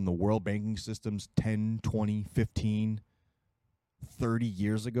money from the world banking systems 10, 20, 15, 30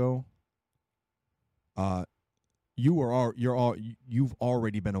 years ago, you've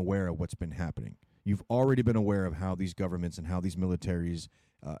already been aware of what's been happening. You've already been aware of how these governments and how these military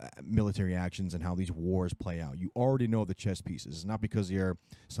actions and how these wars play out. You already know the chess pieces. It's not because you're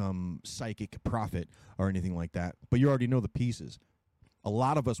some psychic prophet or anything like that, but you already know the pieces. A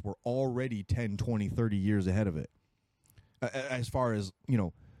lot of us were already 10, 20, 30 years ahead of it. As far as,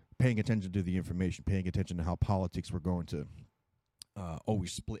 paying attention to the information, paying attention to how politics were going to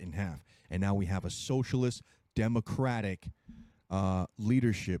always split in half. And now we have a socialist, democratic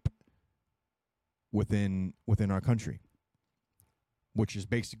leadership within our country, which is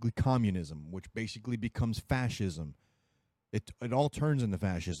basically communism, which basically becomes fascism. It all turns into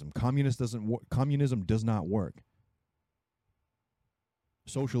fascism. Communism does not work.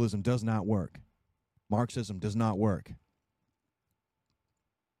 Socialism does not work. Marxism does not work.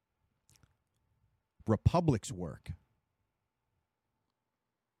 Republics work.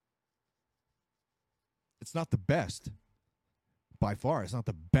 It's not the best. By far, it's not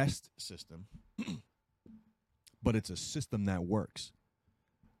the best system. But it's a system that works.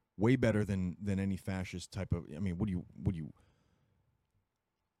 Way better than any fascist type of,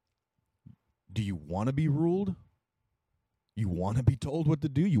 do you want to be ruled? You want to be told what to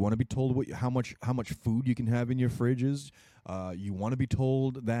do? You want to be told how much food you can have in your fridges? You want to be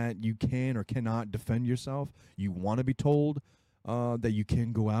told that you can or cannot defend yourself? You want to be told that you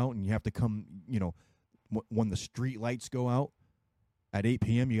can go out and you have to come, when the street lights go out at 8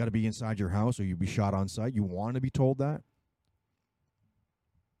 p.m., you got to be inside your house or you'll be shot on sight. You want to be told that?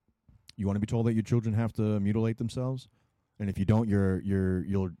 You want to be told that your children have to mutilate themselves? And if you don't,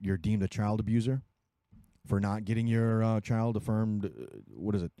 you're deemed a child abuser for not getting your child affirmed,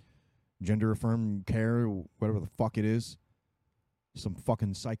 gender affirmed care, whatever the fuck it is. Some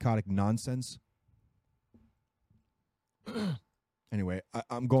fucking psychotic nonsense. Anyway,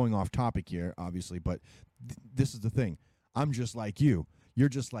 I'm going off topic here, obviously, but this is the thing. I'm just like you. You're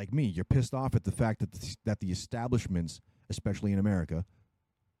just like me. You're pissed off at the fact that the establishments, especially in America,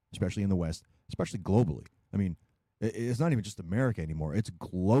 especially in the West, especially globally. I mean, it's not even just America anymore. It's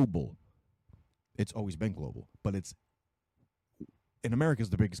global. It's always been global, but America's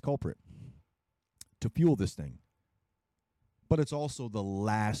the biggest culprit to fuel this thing. But it's also the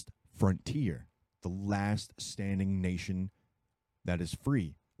last frontier, the last standing nation that is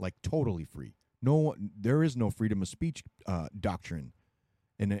free, like totally free. There is no freedom of speech doctrine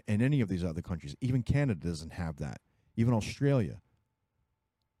in any of these other countries. Even Canada doesn't have that. Even Australia,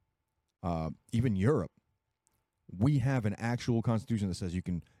 even Europe. We have an actual constitution that says you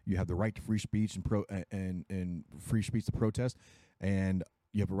have the right to free speech and free speech to protest, and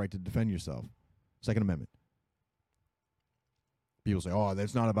you have a right to defend yourself. Second Amendment. People say, "Oh,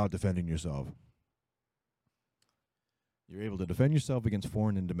 that's not about defending yourself." You're able to defend yourself against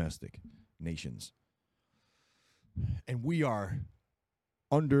foreign and domestic nations, and we are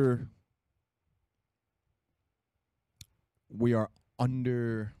under we are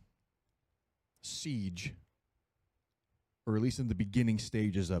under siege, or at least in the beginning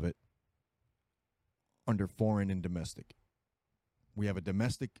stages of it, under foreign and domestic. We have a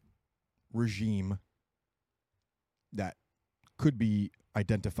domestic regime that could be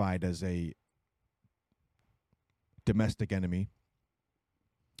identified as a domestic enemy.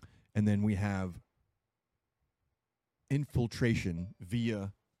 And then we have infiltration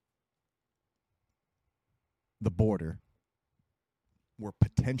via the border, where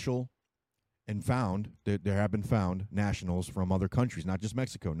potential and found, there have been found nationals from other countries, not just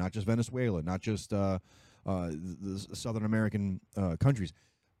Mexico, not just Venezuela, not just the Southern American countries,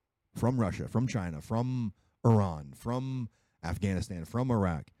 from Russia, from China, from Iran, from Afghanistan, from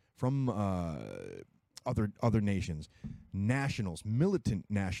Iraq, from other nations, nationals, militant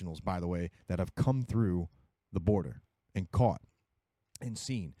nationals, by the way, that have come through the border and caught and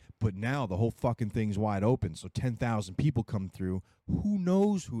seen. But now the whole fucking thing's wide open, so 10,000 people come through. Who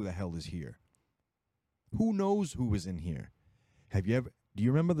knows who the hell is here? Who knows who is in here? Do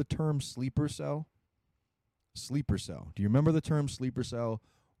you remember the term sleeper cell? Sleeper cell. Do you remember the term sleeper cell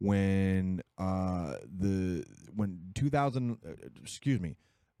when when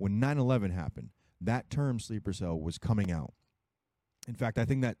 9/11 happened? That term sleeper cell was coming out. In fact, I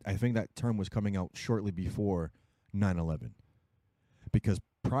think that term was coming out shortly before 9/11, because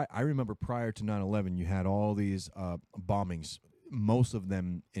I remember prior to 9/11, you had all these bombings, most of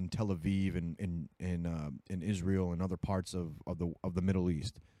them in Tel Aviv and in Israel and other parts of the Middle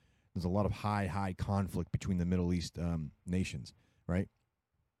East. There's a lot of high conflict between the Middle East nations, right?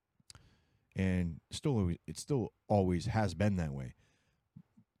 And it still always has been that way.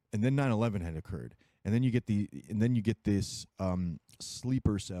 And then 9/11 had occurred, and then you get this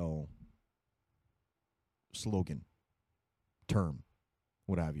sleeper cell slogan, term,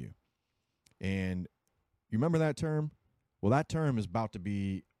 what have you. And you remember that term? Well, that term is about to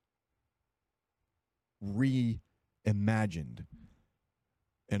be reimagined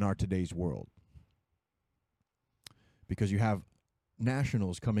in our today's world, because you have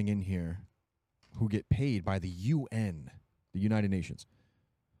nationals coming in here who get paid by the UN, the United Nations.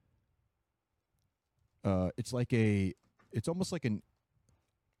 It's almost like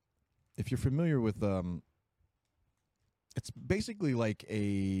if you're familiar with, it's basically like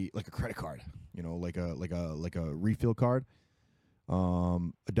a credit card, like a refill card,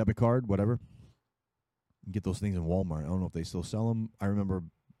 a debit card, whatever. You can get those things in Walmart. I don't know if they still sell them. I remember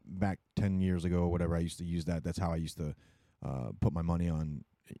back 10 years ago or whatever, I used to use that. That's how I used to put my money on,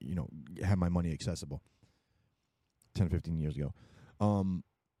 have my money accessible 10, 15 years ago.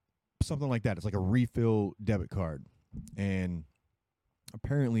 Something like that. It's like a refill debit card. And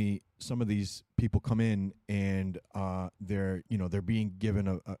apparently some of these people come in and they're being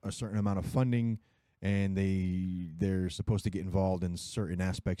given a certain amount of funding, and they're supposed to get involved in certain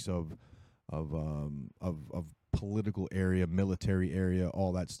aspects of political area, military area,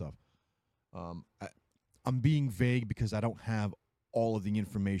 all that stuff. I'm being vague because I don't have all of the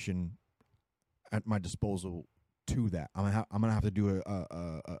information at my disposal to that. I'm gonna have to do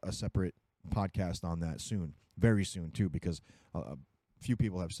a separate podcast on that soon, very soon too, because a few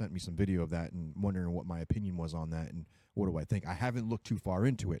people have sent me some video of that and wondering what my opinion was on that and what do I think. I haven't looked too far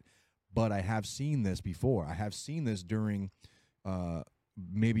into it, but I have seen this before. I have seen this during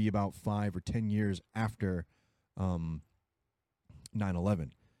maybe about 5 or 10 years after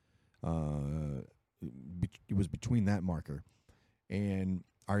 9/11. It was between that marker, and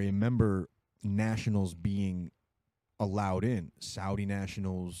I remember nationals being allowed in, Saudi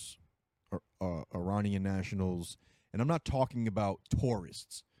nationals, Iranian nationals, and I'm not talking about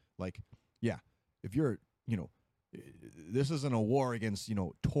tourists. Like, yeah, if you're, this isn't a war against,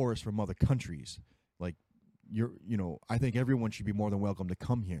 tourists from other countries. Like, I think everyone should be more than welcome to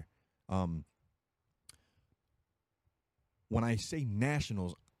come here. When I say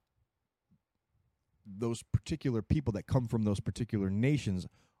nationals, those particular people that come from those particular nations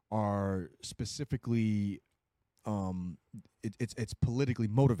are specifically, it's politically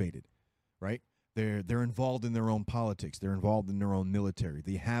motivated, right? They're involved in their own politics. They're involved in their own military.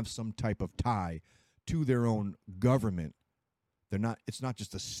 They have some type of tie to their own government. It's not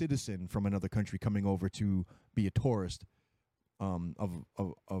just a citizen from another country coming over to be a tourist of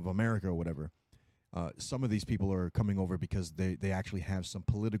America or whatever. Some of these people are coming over because they actually have some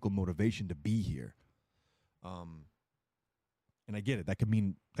political motivation to be here. And I get it. That could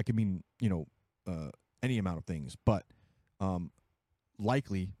mean any amount of things, but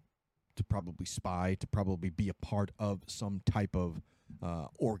likely to probably spy, to probably be a part of some type of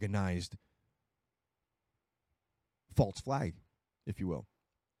organized false flag, if you will.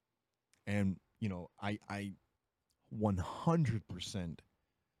 And I 100%,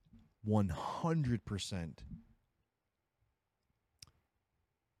 100%.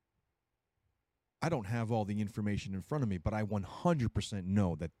 I don't have all the information in front of me, but I 100%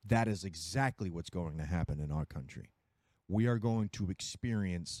 know that that is exactly what's going to happen in our country. We are going to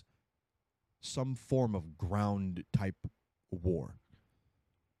experience some form of ground type war.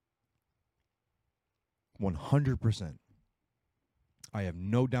 100%. I have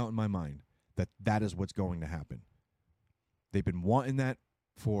no doubt in my mind that that is what's going to happen. They've been wanting that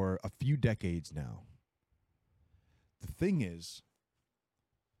for a few decades now. The thing is,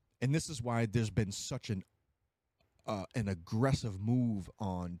 and this is why there's been such an aggressive move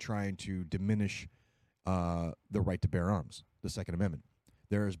on trying to diminish the right to bear arms, the Second Amendment.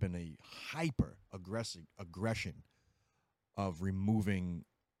 There has been a hyper aggression of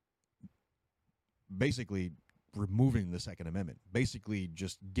basically removing the Second Amendment, basically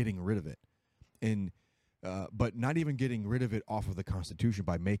just getting rid of it, but not even getting rid of it off of the Constitution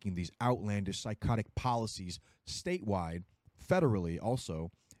by making these outlandish, psychotic policies statewide, federally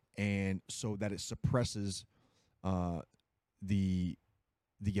also, and so that it suppresses the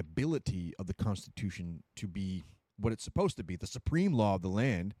ability of the Constitution to be what it's supposed to be, the supreme law of the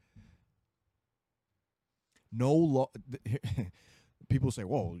land. No law. People say,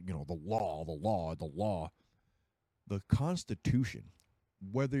 well, you know, the law. The Constitution,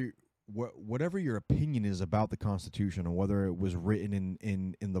 whatever your opinion is about the Constitution, or whether it was written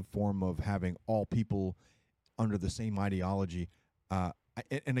in the form of having all people under the same ideology,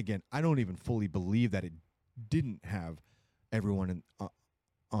 and again, I don't even fully believe that it didn't have everyone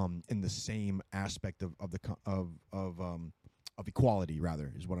in the same aspect of equality,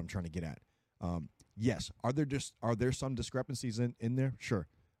 rather, is what I'm trying to get at. Yes, are there some discrepancies in there? Sure,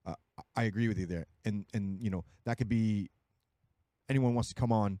 I agree with you there, and you know, that could be anyone wants to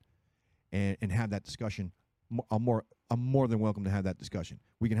come on and have that discussion. I'm more than welcome to have that discussion.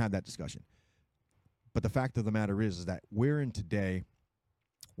 We can have that discussion. But the fact of the matter is that we're in today.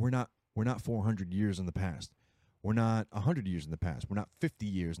 We're not 400 years in the past. We're not 100 years in the past. We're not 50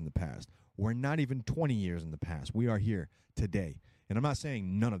 years in the past. We're not even 20 years in the past. We are here today. And I'm not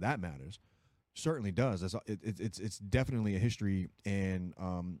saying none of that matters. Certainly does. It's definitely a history and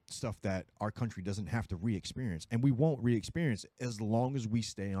stuff that our country doesn't have to re-experience. And we won't re-experience as long as we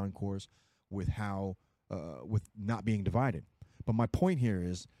stay on course with with not being divided. But my point here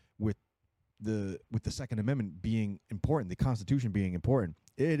is with the Second Amendment being important, the Constitution being important,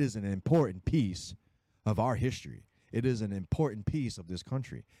 it is an important piece of our history. It is an important piece of this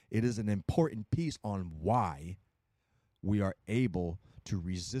country. It is an important piece on why we are able to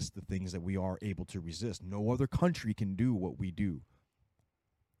resist the things that we are able to resist. No other country can do what we do.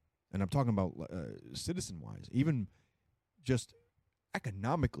 And I'm talking about citizen-wise, even just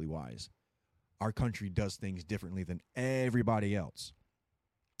economically wise. Our country does things differently than everybody else.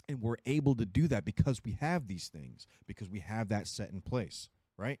 And we're able to do that because we have these things, because we have that set in place,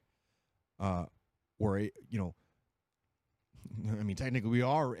 right? Technically we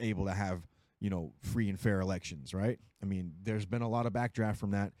are able to have, free and fair elections, right? I mean, there's been a lot of backdraft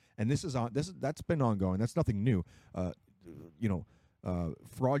from that, and that's been ongoing. That's nothing new.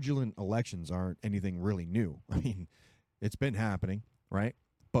 Fraudulent elections aren't anything really new. I mean, it's been happening, right?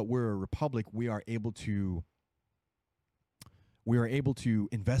 But we're a republic. We are able to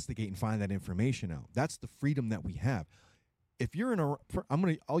investigate and find that information out. That's the freedom that we have. If you're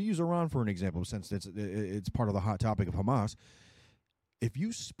I'll use Iran for an example, since it's part of the hot topic of Hamas. If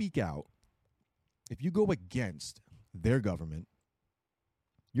you speak out, if you go against their government,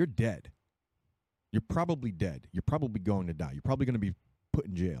 you're dead. You're probably dead. You're probably going to die. You're probably going to be put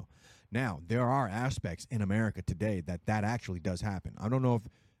in jail. Now, there are aspects in America today that actually does happen. I don't know if,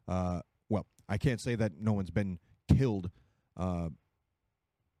 I can't say that no one's been killed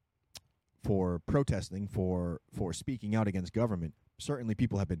for protesting, for speaking out against government. Certainly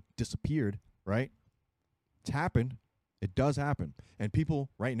people have been disappeared, right? It's happened. It does happen. And people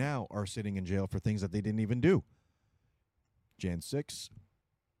right now are sitting in jail for things that they didn't even do. Jan 6,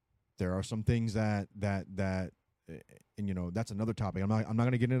 there are some things that that's another topic. I'm not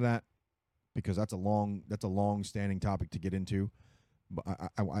going to get into that because that's a long standing topic to get into. But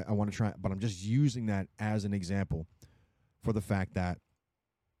I want to try, but I'm just using that as an example for the fact that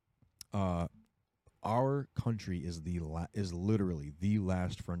our country is literally the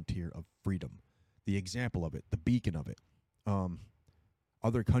last frontier of freedom, the example of it, the beacon of it.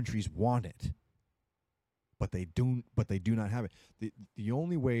 Other countries want it, but they do not have it. The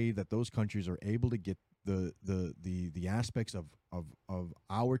only way that those countries are able to get the aspects of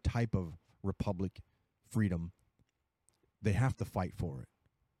our type of republic freedom, they have to fight for it.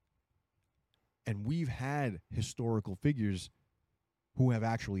 And we've had historical figures who have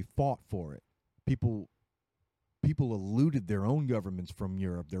actually fought for it. People eluded their own governments from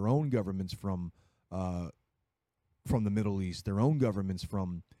Europe, their own governments from the Middle East, their own governments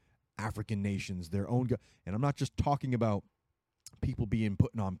from African nations, their own and I'm not just talking about people being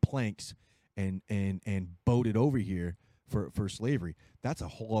put on planks and boated over here for slavery. That's a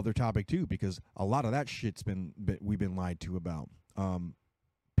whole other topic too, because a lot of that shit's we've been lied to about.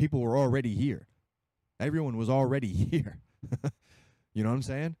 People were already here. Everyone was already here. You know what I'm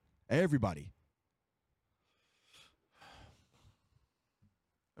saying? Everybody.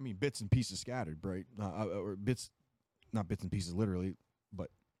 I mean, bits and pieces scattered, right? Or bits, not bits and pieces literally, but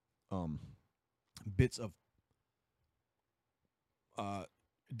bits of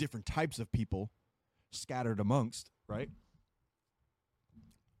different types of people scattered amongst, right?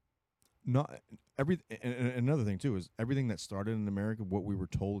 Not every. And another thing too is everything that started in America, what we were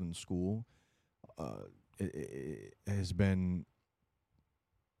told in school, it has been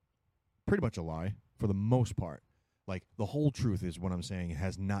pretty much a lie for the most part. Like, the whole truth is what I'm saying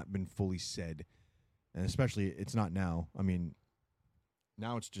has not been fully said, and especially it's not now. I mean,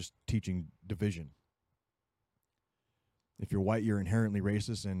 now it's just teaching division. If you're white, you're inherently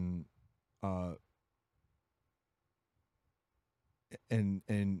racist, and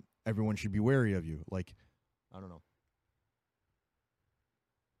everyone should be wary of you. Like, I don't know.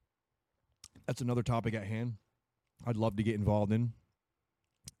 That's another topic at hand I'd love to get involved in.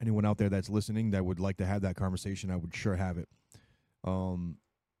 Anyone out there that's listening that would like to have that conversation, I would sure have it.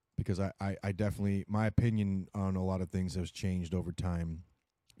 Because I definitely, my opinion on a lot of things has changed over time,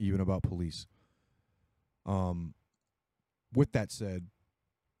 even about police. With that said,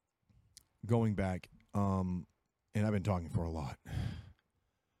 going back, and I've been talking for a lot.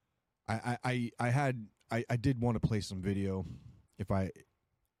 I did want to play some video if I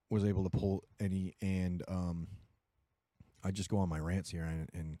was able to pull any, and I just go on my rants here,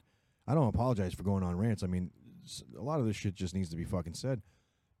 and I don't apologize for going on rants. I mean, a lot of this shit just needs to be fucking said.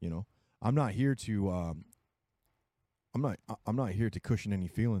 You know, I'm not here to I'm not here to cushion any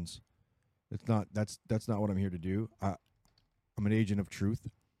feelings. That's not what I'm here to do. I'm an agent of truth,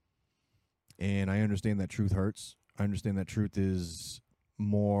 and I understand that truth hurts. I understand that truth is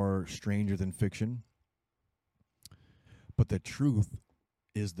more stranger than fiction, but the truth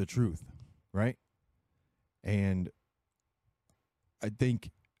is the truth, right? And I think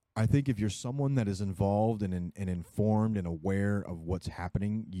if you're someone that is involved and informed and aware of what's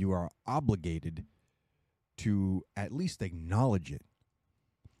happening, you are obligated to at least acknowledge it,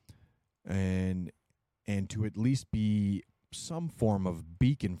 and to at least be some form of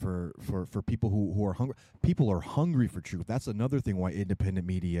beacon for people who are hungry. People are hungry for truth. That's another thing why independent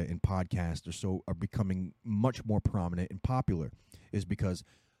media and podcasts are becoming much more prominent and popular, is because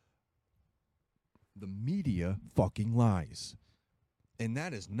the media fucking lies. And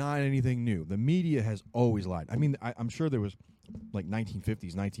that is not anything new. The media has always lied. I mean, I'm sure there was like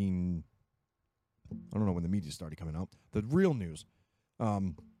 1950s, I don't know when the media started coming out. The real news,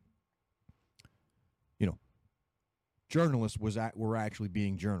 journalists were actually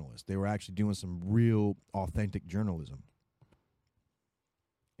being journalists. They were actually doing some real authentic journalism.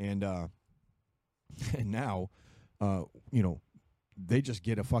 And and now, they just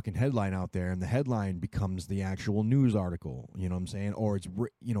get a fucking headline out there, and the headline becomes the actual news article. You know what I'm saying? Or it's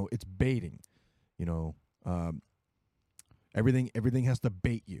it's baiting. Everything has to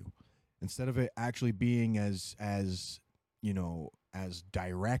bait you, instead of it actually being as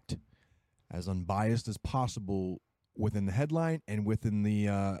direct, as unbiased as possible within the headline and within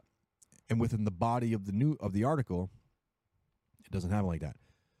the body of the article. It doesn't happen like that.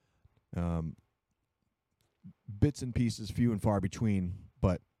 Bits and pieces, few and far between,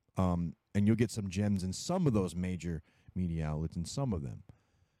 but and you'll get some gems in some of those major media outlets, in some of them,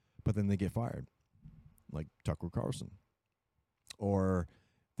 but then they get fired, like Tucker Carlson, or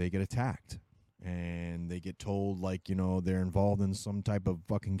they get attacked and they get told they're involved in some type of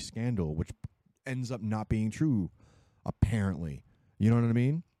fucking scandal, which ends up not being true, apparently. You know what I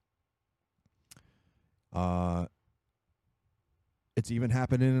mean? It's even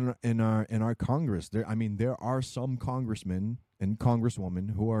happening in our Congress. There are some congressmen and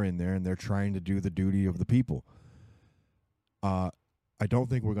congresswomen who are in there, and they're trying to do the duty of the people. I don't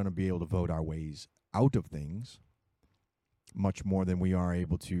think we're going to be able to vote our ways out of things much more than we are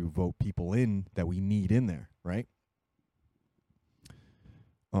able to vote people in that we need in there, right?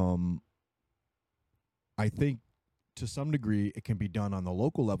 I think to some degree it can be done on the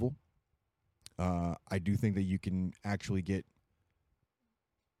local level. I do think that you can actually get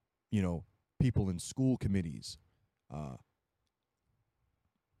people in school committees,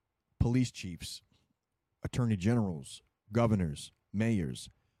 police chiefs, attorney generals, governors, mayors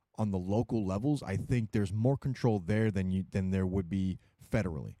on the local levels, I think there's more control there than there would be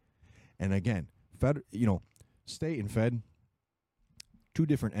federally. And again, state and fed, two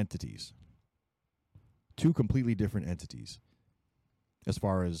different entities, two completely different entities as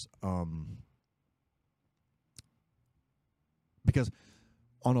far as because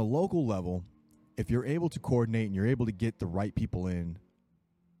on a local level, if you're able to coordinate and you're able to get the right people in,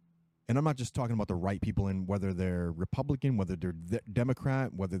 and I'm not just talking about the right people in, whether they're Republican, whether they're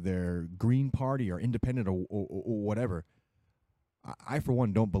Democrat, whether they're Green Party or independent or whatever. I, for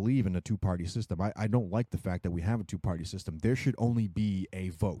one, don't believe in a two-party system. I don't like the fact that we have a two-party system. There should only be a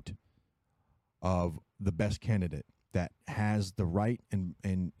vote of the best candidate that has the right and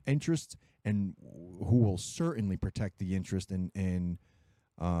interests and who will certainly protect the interest and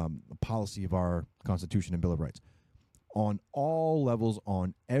policy of our Constitution and Bill of Rights on all levels,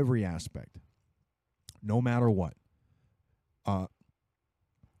 on every aspect, no matter what.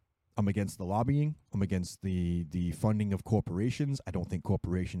 I'm against the lobbying. I'm against the funding of corporations. I don't think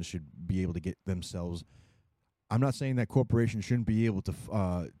corporations should be able to get themselves. I'm not saying that corporations shouldn't be able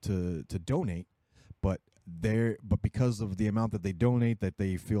to donate, but because of the amount that they donate, that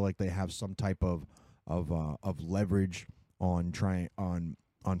they feel like they have some type of leverage on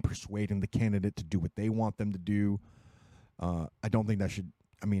persuading the candidate to do what they want them to do. I don't think that should.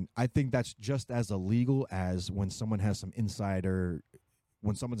 I mean, I think that's just as illegal as when someone has some insider.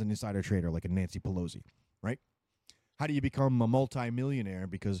 When someone's an insider trader like a Nancy Pelosi, right? How do you become a multimillionaire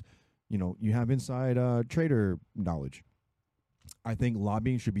because, you have inside trader knowledge? I think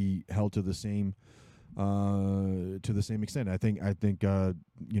lobbying should be held to the same extent. I think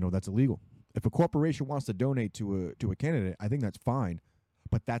that's illegal. If a corporation wants to donate to a candidate, I think that's fine,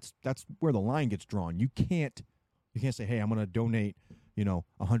 but that's where the line gets drawn. You can't say, hey, I'm going to donate,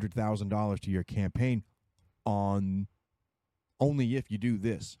 $100,000 to your campaign on only if you do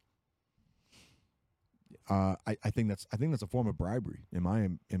this. I think that's a form of bribery in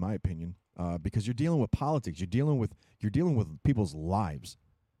my opinion, because you're dealing with politics. You're dealing with people's lives.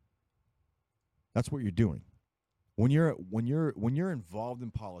 That's what you're doing. When you're involved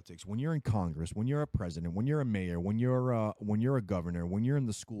in politics, when you're in Congress, when you're a president, when you're a mayor, when you're a governor, when you're in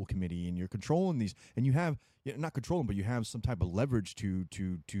the school committee, and you're controlling these, and you have not controlling, but you have some type of leverage to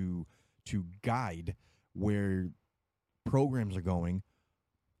guide where programs are going,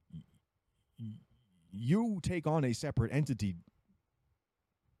 you take on a separate entity,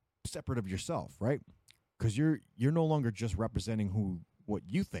 separate of yourself, right? Because you're no longer just representing what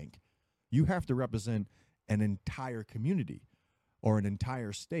you think. You have to represent an entire community or an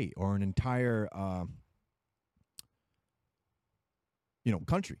entire state or an entire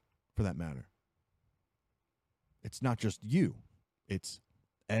country, for that matter. It's not just you. It's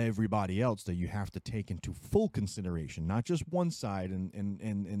everybody else that you have to take into full consideration, not just one side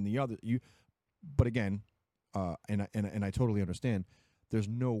and the other. But again, and I totally understand. There's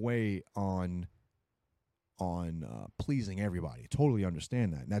no way on pleasing everybody. Totally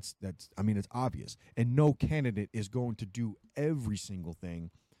understand that. That's it's obvious. And no candidate is going to do every single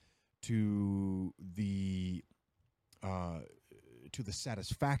thing to the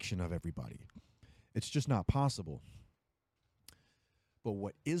satisfaction of everybody. It's just not possible. But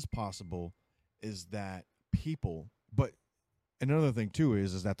what is possible is that people, but another thing too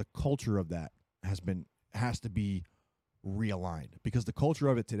is that the culture of that has to be realigned, because the culture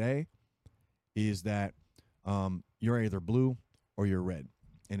of it today is that you're either blue or you're red.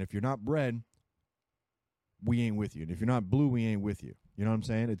 And if you're not red, we ain't with you. And if you're not blue, we ain't with you. You know what I'm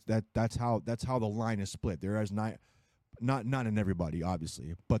saying? It's that's how the line is split. There is not in everybody,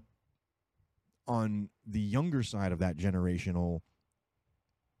 obviously, but on the younger side of that generational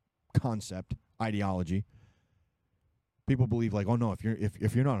concept, ideology, people believe like, oh no,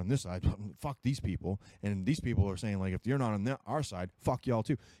 if you're not on this side, fuck these people, and these people are saying like, if you're not on our side, fuck y'all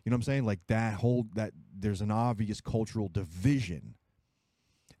too. You know what I'm saying? Like that there's an obvious cultural division,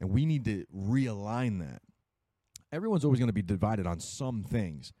 and we need to realign that. Everyone's always going to be divided on some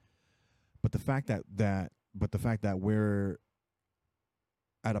things, but the fact that we're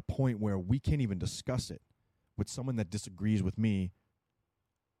at a point where we can't even discuss it with someone that disagrees with me,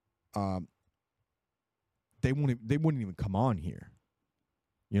 they wouldn't even come on here.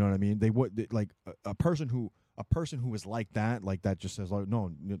 You know what I mean? They would like a person who is like that just says like,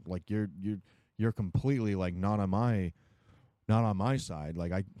 no, like you're completely like not on my side.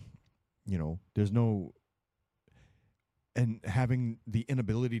 Like there's no, and having the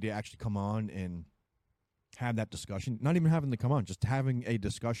inability to actually come on and have that discussion, not even having to come on, just having a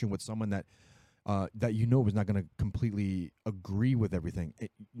discussion with someone that that you know is not going to completely agree with everything.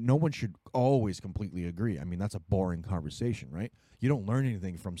 No one should always completely agree. I mean, that's a boring conversation, right? You don't learn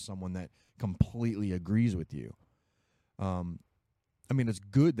anything from someone that completely agrees with you. I mean, it's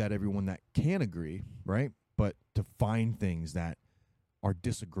good that everyone that can agree, right? But to find things that are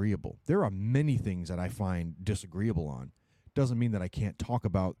disagreeable. There are many things that I find disagreeable on. Doesn't mean that I can't talk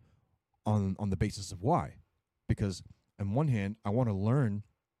about on the basis of why. Because on one hand, I want to learn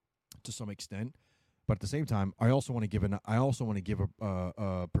to some extent, but at the same time, I also want to give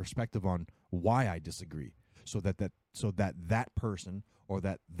a perspective on why I disagree, so that person or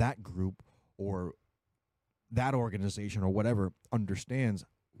that group or that organization or whatever understands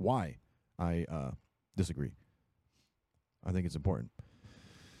why I disagree. I think it's important.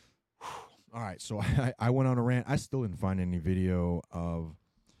 All right, so I went on a rant. I still didn't find any video of,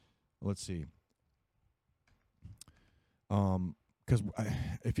 let's see. Because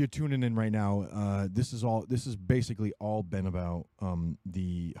if you're tuning in right now, this is basically all been about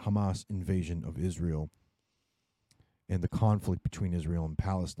the Hamas invasion of Israel and the conflict between Israel and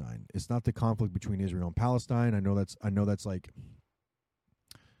Palestine. It's not the conflict between Israel and Palestine. I know that's like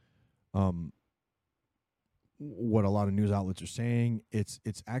what a lot of news outlets are saying. It's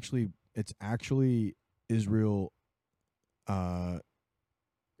actually Israel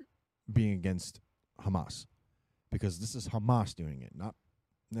being against Hamas, because this is Hamas doing it, not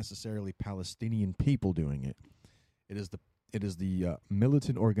necessarily Palestinian people doing it. It is the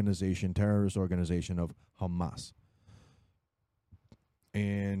militant organization, terrorist organization of Hamas.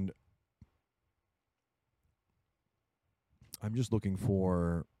 And I'm just looking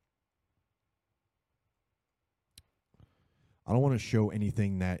for, I don't want to show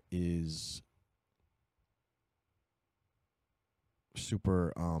anything that is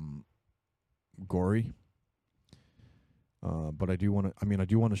super gory. But I do want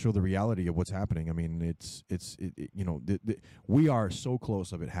to show the reality of what's happening. I mean, we are so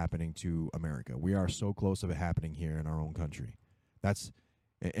close of it happening to America. We are so close of it happening here in our own country.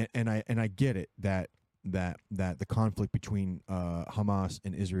 And I get it that the conflict between Hamas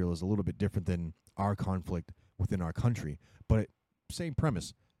and Israel is a little bit different than our conflict within our country. But same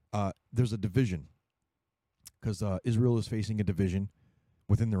premise. There's a division because Israel is facing a division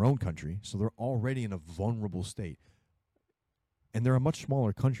within their own country, so they're already in a vulnerable state. And they're a much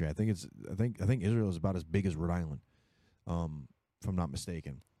smaller country. I think Israel is about as big as Rhode Island, if I'm not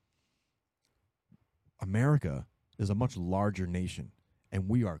mistaken. America is a much larger nation, and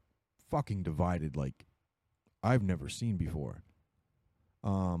we are fucking divided like I've never seen before.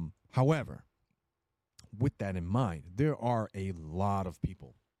 However, with that in mind, there are a lot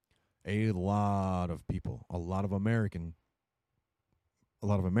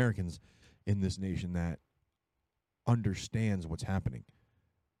of Americans in this nation that understands what's happening.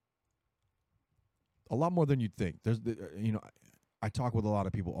 A lot more than you'd think. I talk with a lot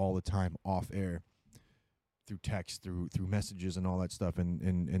of people all the time off air, through text, through messages and all that stuff, and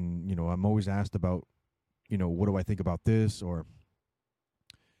I'm always asked about, what do I think about this, or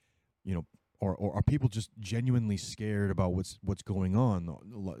or are people just genuinely scared about what's going on,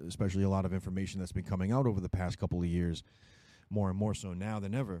 especially a lot of information that's been coming out over the past couple of years, more and more so now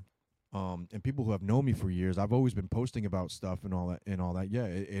than ever. And people who have known me for years, I've always been posting about stuff and all that. Yeah,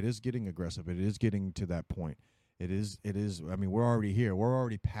 it is getting aggressive. It is getting to that point. It is. I mean, we're already here. We're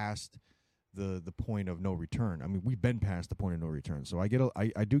already past the point of no return. I mean, we've been past the point of no return. So I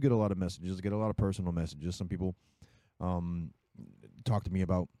do get a lot of messages. I get a lot of personal messages. Some people talk to me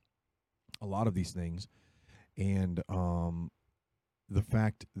about a lot of these things, and the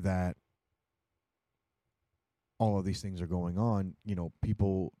fact that all of these things are going on,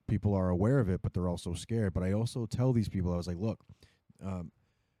 people are aware of it, but they're also scared. But I also tell these people, I was like, look,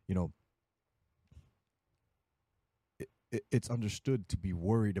 it's understood to be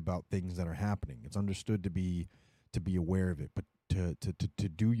worried about things that are happening. It's understood to be aware of it, but to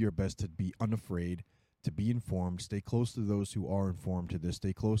do your best to be unafraid, to be informed, stay close to those who are informed to this,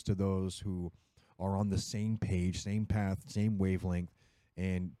 stay close to those who are on the same page, same path, same wavelength,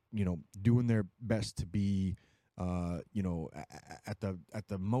 and doing their best to be at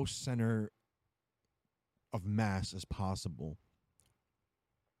the most center of mass as possible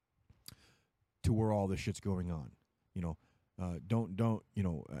to where all this shit's going on. Don't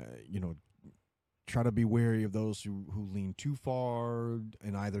try to be wary of those who lean too far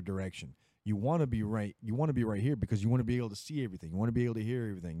in either direction. You want to be right. You want to be right here because you want to be able to see everything. You want to be able to hear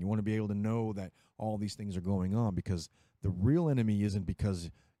everything. You want to be able to know that all these things are going on, because the real enemy isn't because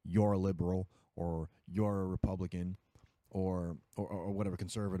you're a liberal or you're a Republican or whatever,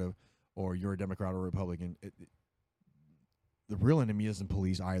 conservative, or you're a Democrat or Republican. The real enemy isn't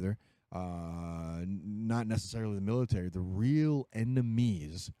police either. not necessarily the military. The real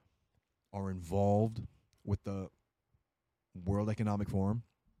enemies are involved with the World Economic Forum.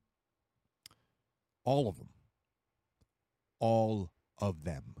 All of them. All of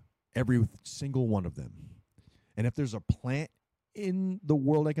them. Every single one of them. And if there's a plant in the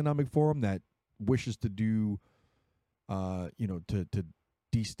World Economic Forum that wishes to do, to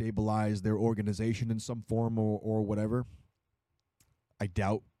destabilize their organization in some form or whatever, I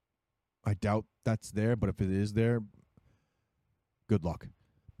doubt that's there. But if it is there, good luck.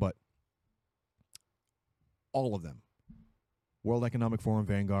 But all of them, World Economic Forum,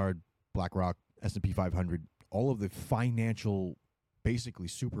 Vanguard, BlackRock, S&P 500, all of the financial, basically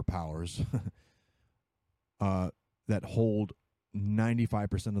superpowers that hold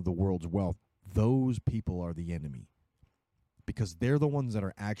 95% of the world's wealth, those people are the enemy. Because they're the ones that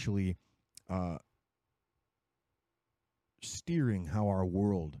are actually steering how our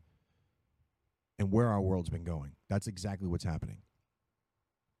world and where our world's been going. That's exactly what's happening.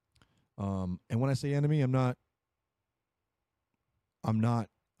 And when I say enemy, I'm not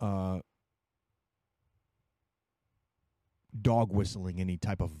dog whistling any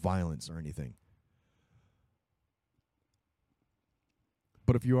type of violence or anything.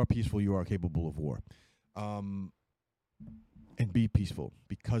 But if you are peaceful, you are capable of war. And be peaceful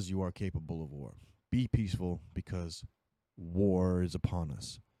because you are capable of war. Be peaceful because war is upon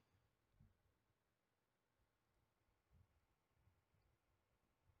us.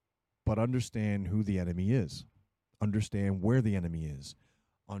 But understand who the enemy is. Understand where the enemy is.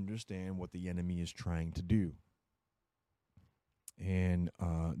 Understand what the enemy is trying to do. And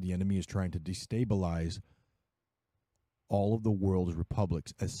the enemy is trying to destabilize all of the world's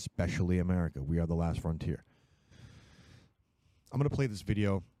republics, especially America. We are the last frontier. I'm going to play this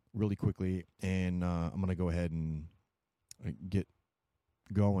video really quickly, and I'm going to go ahead and get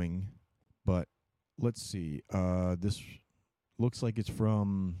going. But let's see. This looks like it's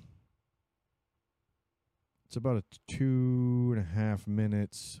from... It's about 2.5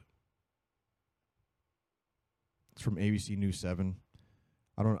 minutes. It's from ABC News 7.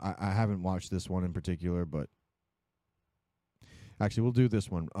 I haven't watched this one in particular, but actually we'll do this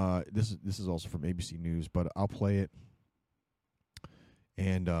one. This is also from ABC News, but I'll play it,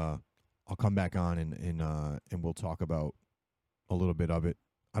 and I'll come back on and we'll talk about a little bit of it.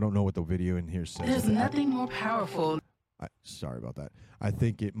 I don't know what the video in here says. There's nothing more powerful. Sorry about that. I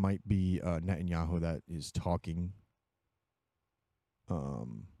think it might be Netanyahu that is talking. But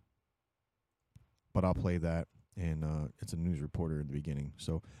I'll play that, and it's a news reporter in the beginning.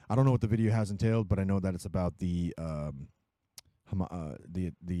 So I don't know what the video has entailed, but I know that it's about the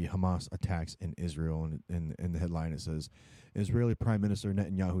Hamas attacks in Israel, and in the headline it says, Israeli Prime Minister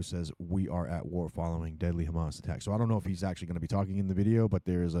Netanyahu says we are at war following deadly Hamas attack. So I don't know if he's actually going to be talking in the video, but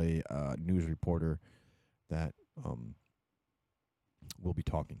there is a news reporter that will be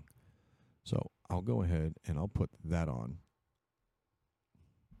talking. So I'll go ahead and I'll put that on.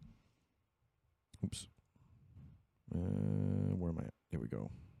 Oops. Where am I at? Here we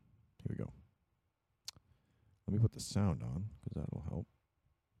go. Here we go. Let me put the sound on because that'll help.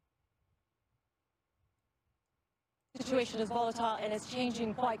 The situation is volatile and it's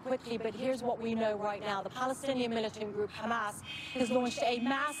changing quite quickly, but here's what we know right now. The Palestinian militant group Hamas has launched a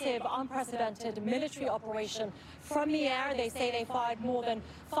massive, unprecedented military operation from the air. They say they fired more than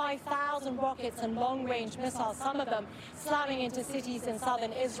 5,000 rockets and long-range missiles, some of them slamming into cities in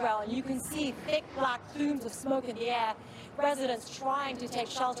southern Israel. And you can see thick black plumes of smoke in the air, residents trying to take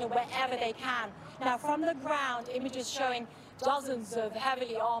shelter wherever they can. Now, from the ground, images showing dozens of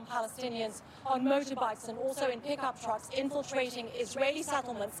heavily armed Palestinians on motorbikes and also in pickup trucks infiltrating Israeli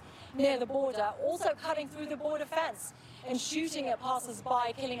settlements near the border, also cutting through the border fence and shooting at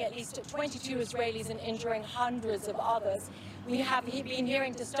passers-by, killing at least 22 Israelis and injuring hundreds of others. We have been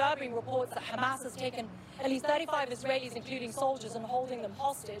hearing disturbing reports that Hamas has taken at least 35 Israelis, including soldiers, and holding them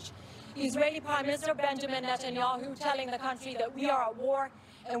hostage. The Israeli Prime Minister Benjamin Netanyahu telling the country that we are at war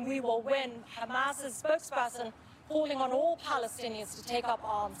and we will win. Hamas's spokesperson calling on all Palestinians to take up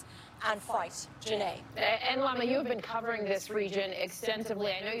arms and fight. Janae. And Lama, you have been covering this region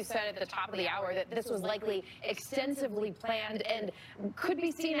extensively. I know you said at the top of the hour that this was likely extensively planned and could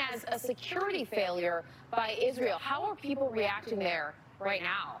be seen as a security failure by Israel. How are people reacting there right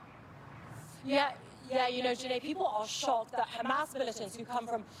now? Yeah, you know, Janae, people are shocked that Hamas militants who come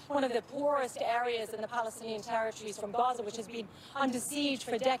from one of the poorest areas in the Palestinian territories from Gaza, which has been under siege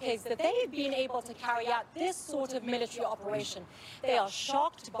for decades, that they have been able to carry out this sort of military operation. They are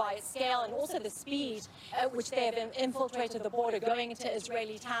shocked by its scale and also the speed at which they have infiltrated the border, going into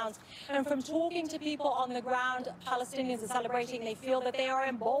Israeli towns. And from talking to people on the ground, Palestinians are celebrating. They feel that they are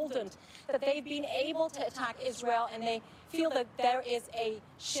emboldened, that they've been able to attack Israel, and they feel that there is a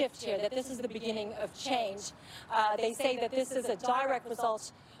shift here, that this is the beginning of change. They say that this is a direct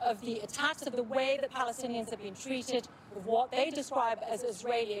result of the attacks, of the way that Palestinians have been treated, of what they describe as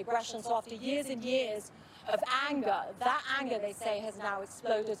Israeli aggression. So after years and years of anger, that anger, they say, has now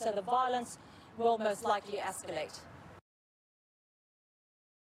exploded, so the violence will most likely escalate.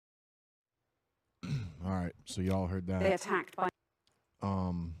 All right, so y'all heard that. They attacked by...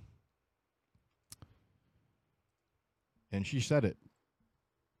 And she said it.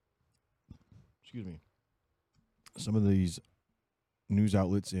 Excuse me. Some of these news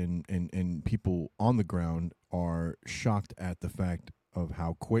outlets and people on the ground are shocked at the fact of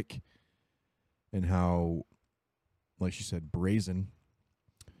how quick and how, like she said, brazen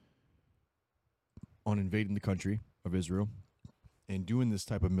on invading the country of Israel and doing this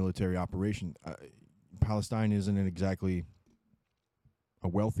type of military operation. Palestine isn't exactly a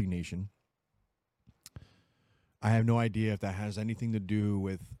wealthy nation. I have no idea if that has anything to do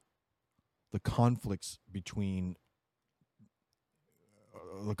with the conflicts between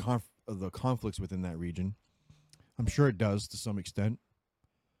the conflicts within that region. I'm sure it does to some extent.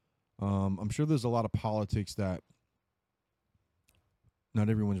 I'm sure there's a lot of politics that not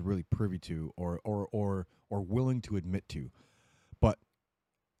everyone's really privy to or willing to admit to. But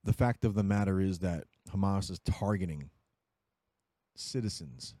the fact of the matter is that Hamas is targeting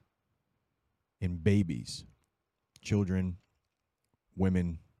citizens and babies, children,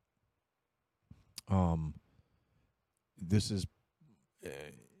 women. This is,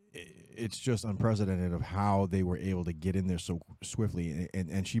 it's just unprecedented of how they were able to get in there so swiftly.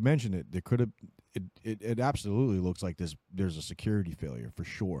 And she mentioned it. There could have, it absolutely looks like there's a security failure for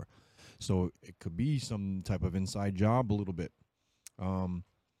sure. So it could be some type of inside job a little bit.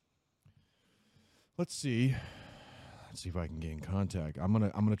 Let's see if I can get in contact. I'm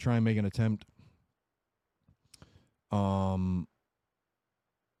gonna try and make an attempt.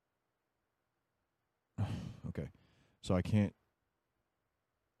 Okay, so I can't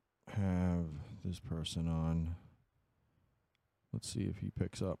have this person on. Let's see if he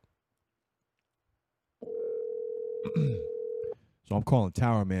picks up. So I'm calling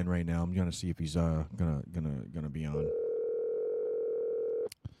Tower Man right now. I'm gonna see if he's gonna be on.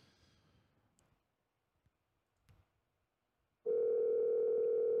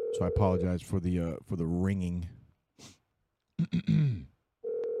 So I apologize for the ringing.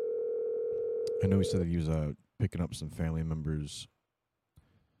 I know he said that he was picking up some family members.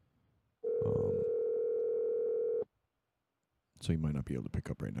 So he might not be able to pick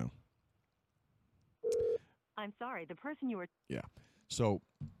up right now. I'm sorry, the person you were... Yeah. So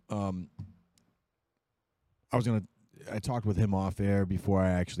I talked with him off air before I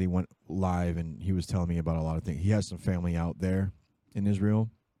actually went live, and he was telling me about a lot of things. He has some family out there in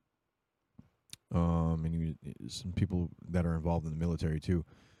Israel. And some people that are involved in the military too.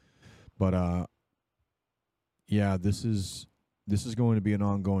 But yeah, this is going to be an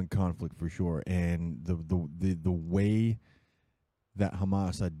ongoing conflict for sure. And the way that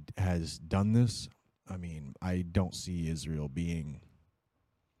Hamas has done this, I mean, I don't see Israel being.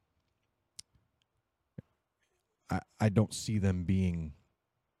 I don't see them being.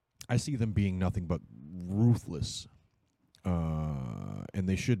 I see them being nothing but ruthless, and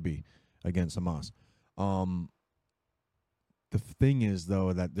they should be against Hamas. The thing is,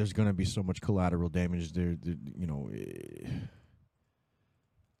 though, that there's going to be so much collateral damage there. You know,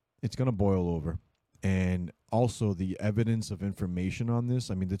 it's going to boil over, and also the evidence of information on this.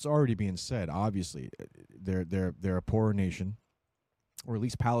 I mean, it's already being said. Obviously, they're a poorer nation, or at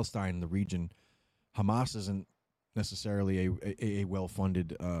least Palestine, the region. Hamas isn't necessarily a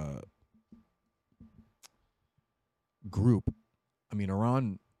well-funded group. I mean,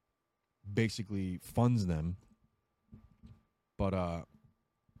 Iran basically funds them, but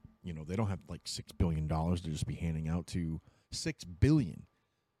you know, they don't have like $6 billion to just be handing out to. $6 billion,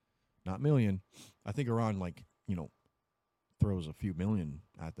 not million. I think Iran, like, you know, throws a few million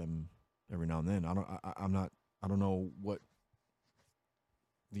at them every now and then. I don't know what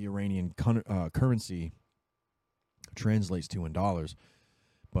the Iranian currency translates to in dollars,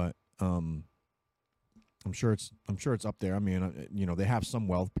 but I'm sure it's up there. I mean, you know, they have some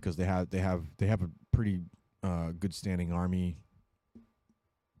wealth because they have a pretty good standing army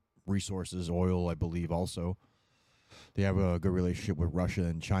resources, oil, I believe. Also, they have a good relationship with Russia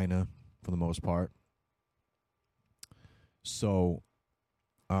and China for the most part. So,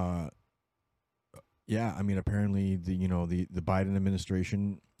 yeah, I mean, apparently the Biden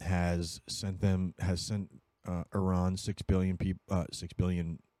administration has sent Iran $6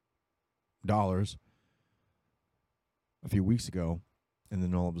 billion a few weeks ago, and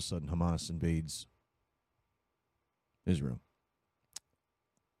then all of a sudden Hamas invades Israel.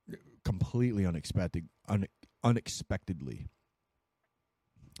 Completely unexpectedly,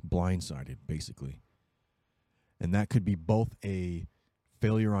 blindsided, basically. And that could be both a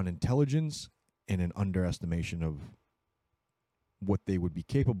failure on intelligence and an underestimation of what they would be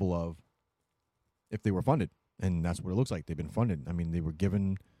capable of if they were funded. And that's what it looks like. They've been funded. I mean, they were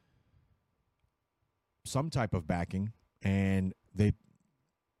given some type of backing, and they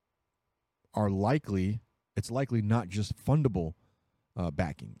are it's likely not just fundable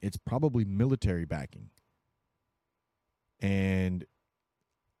backing. It's probably military backing. And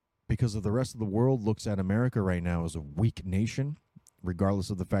because of the rest of the world looks at America right now as a weak nation, regardless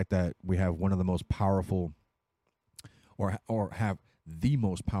of the fact that we have one of the most powerful or have the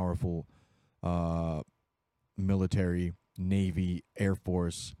most powerful military, Navy, Air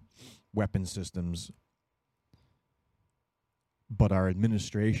Force, weapon systems. But our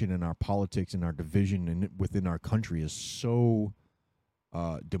administration and our politics and our division within our country is so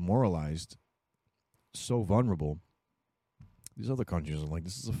demoralized, so vulnerable. These other countries are like,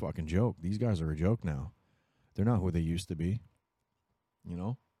 this is a fucking joke. These guys are a joke now. They're not who they used to be. You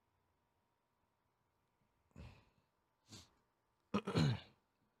know?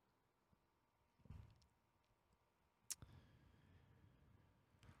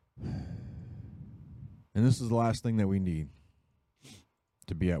 And this is the last thing that we need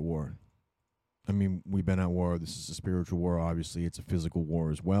to be at war. I mean, we've been at war. This is a spiritual war, obviously. It's a physical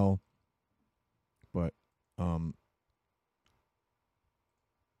war as well. But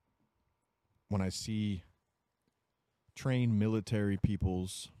when I see trained military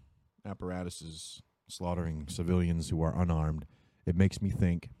people's apparatuses slaughtering civilians who are unarmed, it makes me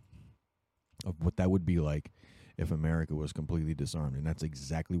think of what that would be like if America was completely disarmed. And that's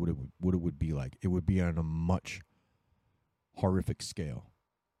exactly what it would be like. It would be on a much horrific scale.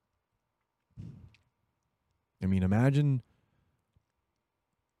 I mean, imagine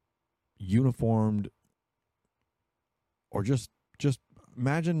uniformed, or just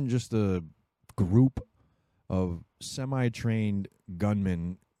imagine just a group of semi-trained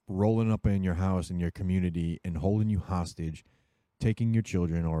gunmen rolling up in your house in your community and holding you hostage, taking your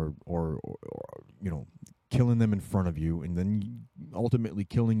children or killing them in front of you, and then ultimately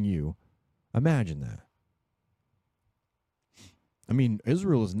killing you. Imagine that. I mean,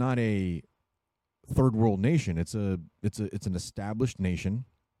 Israel is not a third world nation. It's an established nation.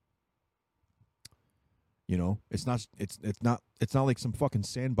 You know, it's not like some fucking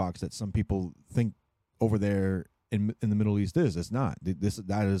sandbox that some people think over there in the Middle East is. It's not.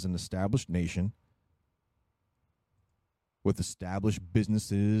 That is an established nation with established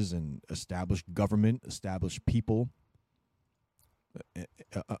businesses and established government, established people,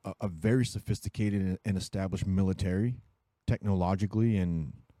 a very sophisticated and established military, technologically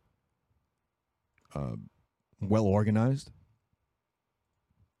and well organized.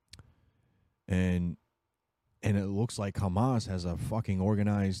 And it looks like Hamas has a fucking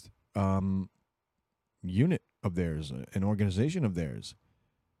organized unit of theirs, an organization of theirs.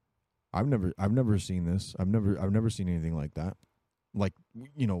 I've never seen this. I've never seen anything like that. Like,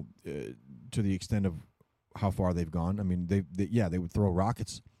 you know, to the extent of how far they've gone. I mean, they would throw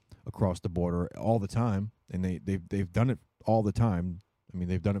rockets across the border all the time, and they've done it all the time. I mean,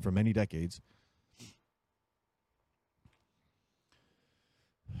 they've done it for many decades.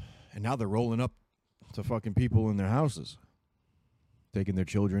 And now they're rolling up to fucking people in their houses, taking their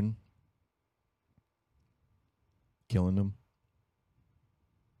children, killing them.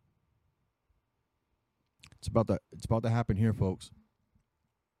 It's about to happen here, folks.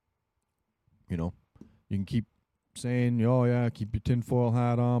 You know, you can keep saying, oh yeah, keep your tinfoil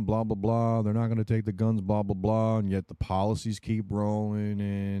hat on, blah blah blah. They're not going to take the guns, blah blah blah, and yet the policies keep rolling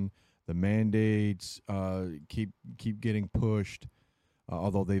in. The mandates keep getting pushed,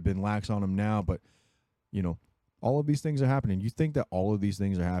 although they've been lax on them now. But you know, all of these things are happening. You think that all of these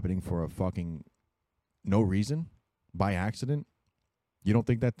things are happening for a fucking no reason, by accident? You don't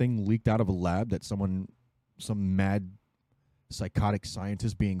think that thing leaked out of a lab, that some mad psychotic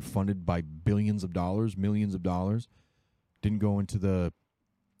scientist being funded by billions of dollars, millions of dollars, didn't go into the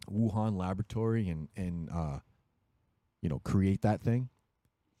Wuhan laboratory and create that thing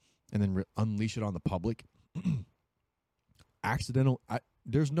and then unleash it on the public? Accidental.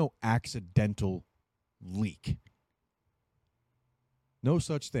 there's no accidental leak. No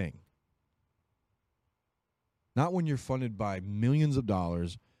such thing. Not when you're funded by millions of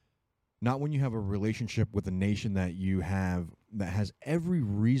dollars. Not when you have a relationship with a nation that you have that has every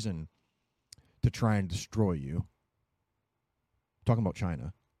reason to try and destroy you. I'm talking about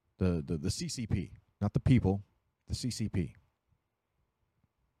China, the CCP, not the people, the CCP.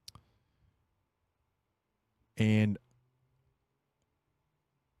 And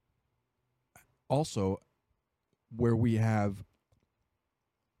also where we have,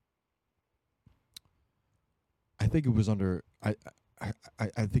 I think it was under, I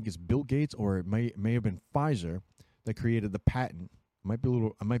think it's Bill Gates, or it may have been Pfizer that created the patent. My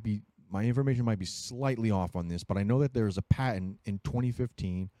information might be slightly off on this, but I know that there is a patent in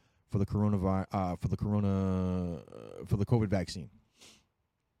 2015 for the for the COVID vaccine.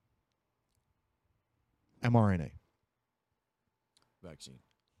 mRNA vaccine.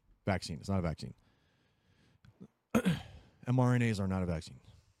 It's not a vaccine. mRNAs are not a vaccine.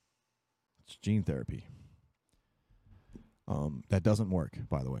 It's gene therapy. That doesn't work,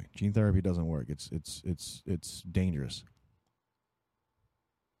 by the way. Gene therapy doesn't work. It's dangerous.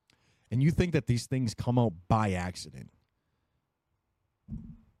 And you think that these things come out by accident?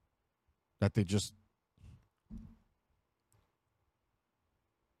 That they just,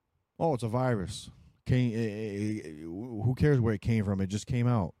 oh, it's a virus. Who cares where it came from? It just came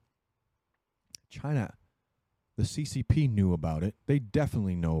out. China, the CCP knew about it. They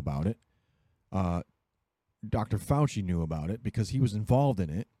definitely know about it. Dr. Fauci knew about it because he was involved in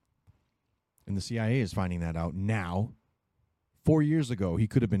it. And the CIA is finding that out now. 4 years ago, he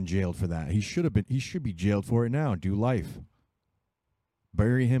could have been jailed for that. He should be jailed for it now. Do life.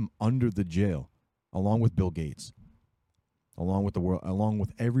 Bury him under the jail, along with Bill Gates, along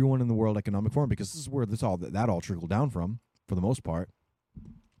with everyone in the World Economic Forum, because this is where that all trickled down from, for the most part.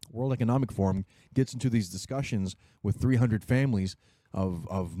 World Economic Forum gets into these discussions with 300 families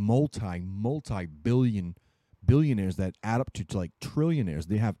of multi-billion billionaires that add up to like trillionaires.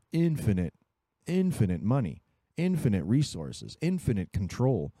 They have infinite money, infinite resources, infinite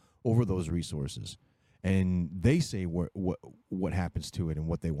control over those resources, and they say what happens to it and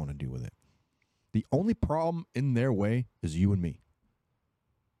what they want to do with it. The only problem in their way is you and me.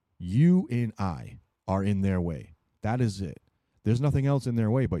 You and I are in their way. That is it. There's nothing else in their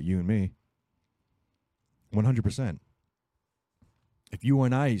way but you and me. 100%. If you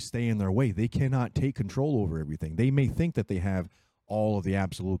and I stay in their way, they cannot take control over everything. They may think that they have all of the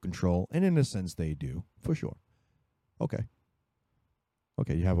absolute control, and in a sense they do, for sure. Okay,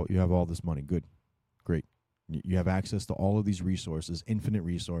 you have all this money. Good. Great. You have access to all of these resources, infinite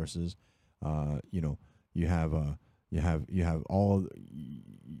resources. You have all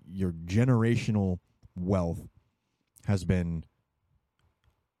your generational wealth has been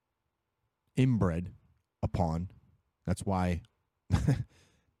inbred upon. That's why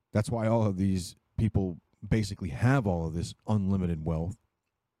all of these people basically have all of this unlimited wealth,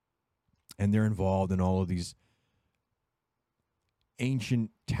 and they're involved in all of these ancient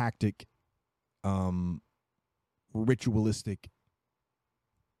tactic, ritualistic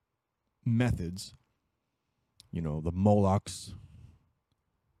methods. You know, the Molochs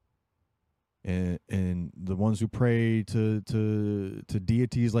and the ones who pray to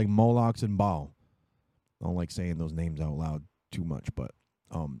deities like Molochs and Baal. I don't like saying those names out loud too much, but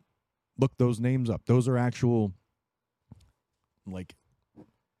look those names up. Those are actual like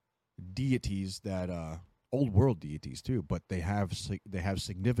deities that old world deities too, but they have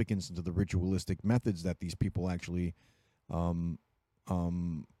significance into the ritualistic methods that these people actually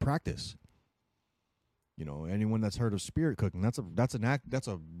practice. You know, anyone that's heard of spirit cooking, that's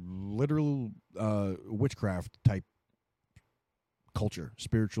a literal witchcraft type culture,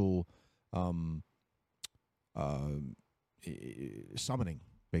 spiritual summoning,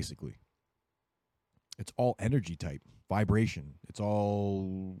 basically. It's all energy type, vibration. It's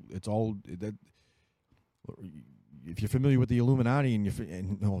all that. If you're familiar with the Illuminati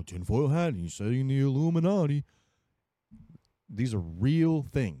and tinfoil hat, and you're saying the Illuminati, these are real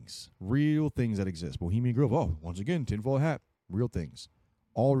things that exist. Bohemian Grove, once again, tinfoil hat, real things,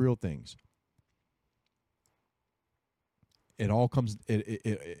 all real things. It all comes.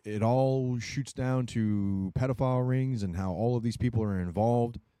 It all shoots down to pedophile rings and how all of these people are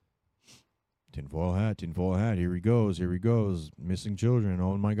involved. Tinfoil hat. Here he goes. Missing children.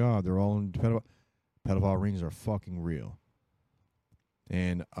 Oh my God, they're all in pedophile rings are fucking real.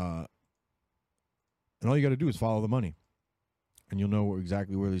 And all you got to do is follow the money, and you'll know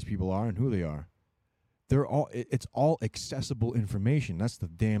exactly where these people are and who they are. It's all accessible information. That's the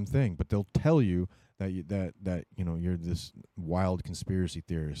damn thing. But they'll tell you that you're this wild conspiracy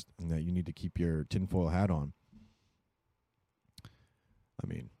theorist and that you need to keep your tinfoil hat on. I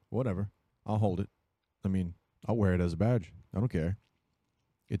mean, whatever. I'll hold it. I mean, I'll wear it as a badge. I don't care.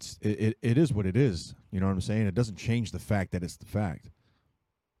 It is what it is. You know what I'm saying? It doesn't change the fact that it's the fact.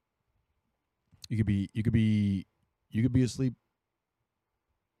 You could be asleep.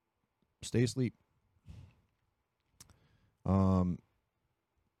 Stay asleep.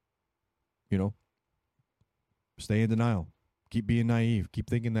 Stay in denial. Keep being naive. Keep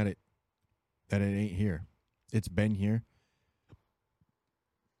thinking that it ain't here. It's been here.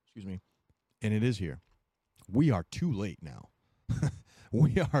 Excuse me. And it is here. We are too late now.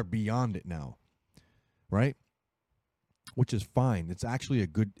 We are beyond it now. Right? Which is fine. This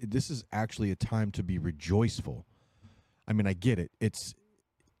is actually a time to be rejoiceful. I mean, I get it. It's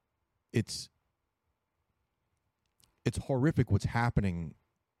horrific what's happening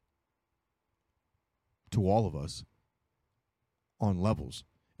to all of us on levels,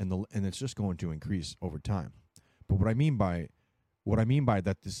 and it's just going to increase over time. But what I mean by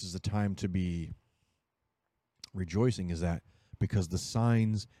that this is a time to be rejoicing is that because the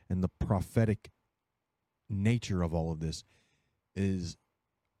signs and the prophetic nature of all of this is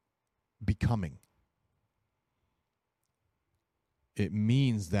becoming. It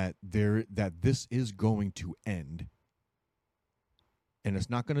means that this is going to end, and it's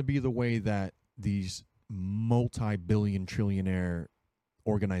not going to be the way that these multi-billion trillionaire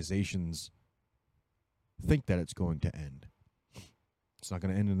organizations think that it's going to end. It's not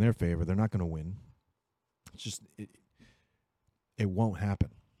going to end in their favor. They're not going to win. It's just it won't happen.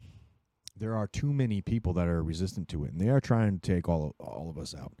 There are too many people that are resistant to it, and they are trying to take all of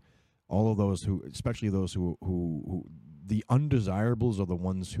us out. All of those who, especially those who the undesirables are the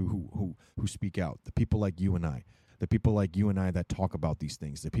ones who speak out. The people like you and I. The people like you and I that talk about these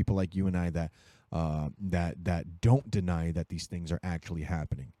things. The people like you and I that don't deny that these things are actually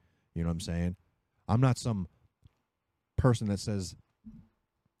happening. You know what I'm saying? I'm not some person that says,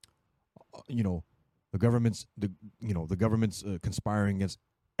 the government's conspiring against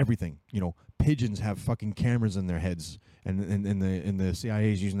everything. Pigeons have fucking cameras in their heads, and the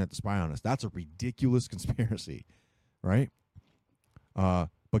CIA is using that to spy on us. That's a ridiculous conspiracy, right?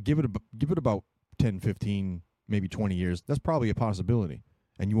 But give it about 10, 15, maybe 20 years. That's probably a possibility,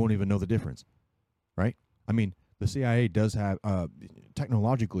 and you won't even know the difference, right? I mean, the CIA does have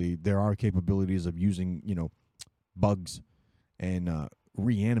technologically there are capabilities of using bugs and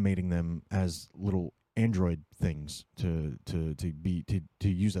reanimating them as little android things to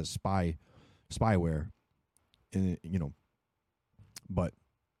use as spyware, but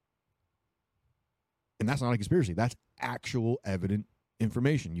that's not a conspiracy. That's actual evident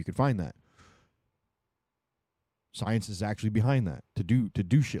information. You can find that. Science is actually behind that to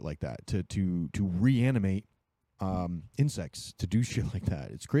do shit like that, to reanimate insects, to do shit like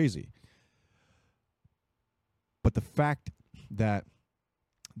that. It's crazy. But the fact that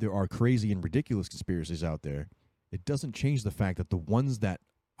there are crazy and ridiculous conspiracies out there, it doesn't change the fact that the ones that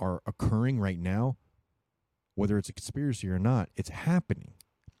are occurring right now, whether it's a conspiracy or not, it's happening.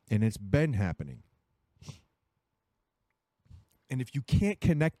 And it's been happening. And if you can't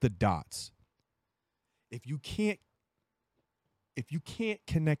connect the dots, if you can't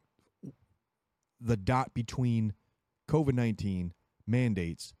connect the dot between COVID-19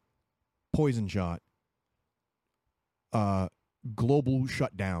 mandates, poison shot, global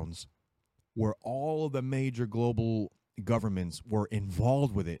shutdowns, where all of the major global governments were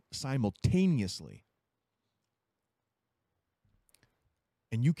involved with it simultaneously,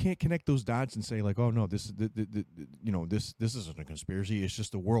 and you can't connect those dots and say like, oh no, this isn't a conspiracy. It's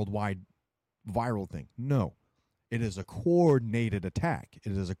just a worldwide viral thing. No, it is a coordinated attack.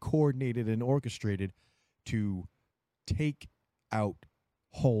 It is a coordinated and orchestrated to take out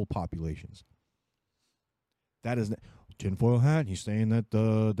whole populations. That is tinfoil hat. He's saying that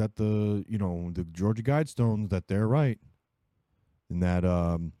the Georgia Guidestones, that they're right, and that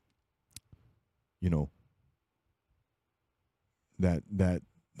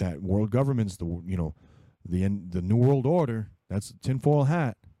that world governments, the New World Order, that's tinfoil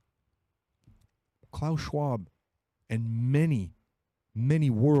hat. Klaus Schwab and many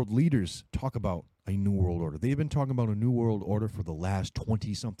world leaders talk about a new world order. They've been talking about a new world order for the last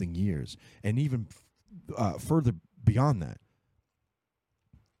 20-something years, and even further beyond that.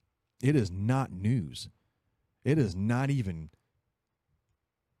 It is not news. It is not even.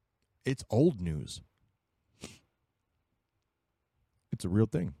 It's old news. It's a real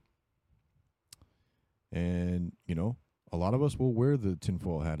thing. And, a lot of us will wear the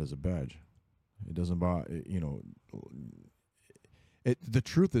tinfoil hat as a badge. It doesn't bother, the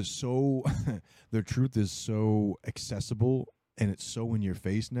truth is so the truth is so accessible, and it's so in your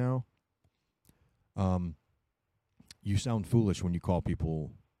face now. You sound foolish when you call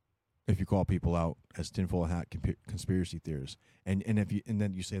people, if you call people out as tinfoil hat conspiracy theorists, and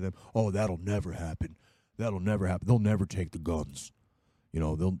then you say to them, oh, that'll never happen. That'll never happen. They'll never take the guns. You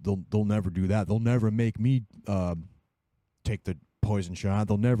know, they'll never do that. They'll never make me take the poison shot.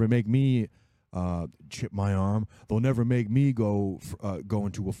 They'll never make me chip my arm. They'll never make me go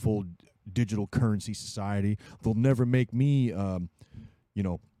into a full digital currency society. They'll never make me, die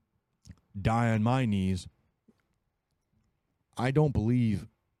on my knees. I don't believe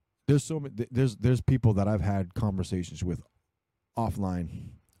there's so many. There's people that I've had conversations with offline.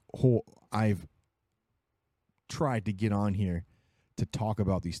 I've tried to get on here to talk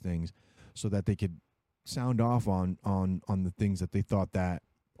about these things so that they could sound off on the things that they thought that,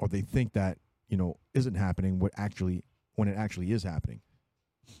 or they think that, isn't happening when it actually is happening.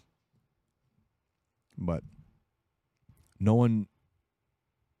 But no one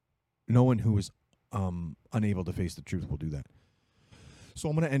who is unable to face the truth will do that. So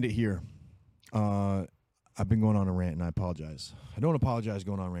I'm going to end it here. I've been going on a rant, and I apologize. I don't apologize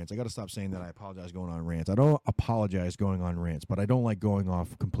going on rants. I got to stop saying that I apologize going on rants. I don't apologize going on rants, but I don't like going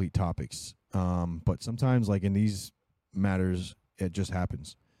off complete topics. But sometimes, like in these matters, it just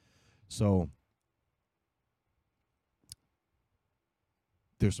happens. So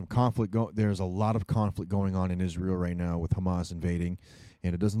there's some conflict. There's a lot of conflict going on in Israel right now with Hamas invading,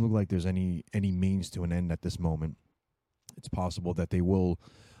 and it doesn't look like there's any means to an end at this moment. It's possible that they will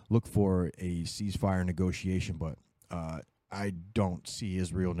look for a ceasefire negotiation, but I don't see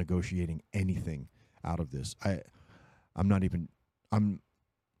Israel negotiating anything out of this. I don't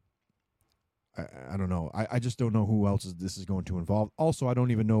know. I just don't know who else this is going to involve. Also, I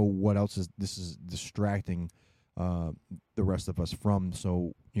don't even know what else this is distracting the rest of us from.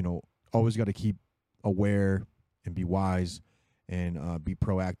 So, always got to keep aware and be wise and be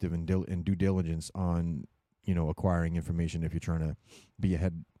proactive and due diligence on, acquiring information if you're trying to be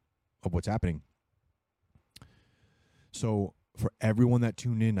ahead of what's happening. So for everyone that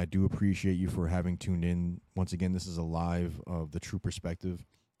tuned in, I do appreciate you for having tuned in. Once again, this is a live of The True Perspective.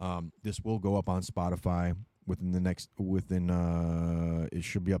 This will go up on Spotify it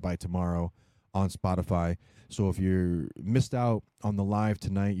should be up by tomorrow on Spotify. So if you're missed out on the live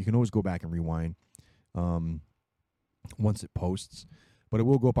tonight, you can always go back and rewind once it posts. But it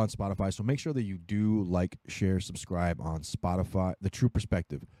will go up on Spotify, so make sure that you do like, share, subscribe on Spotify. The True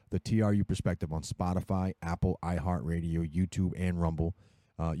Perspective, the TRU Perspective on Spotify, Apple, iHeartRadio, YouTube, and Rumble.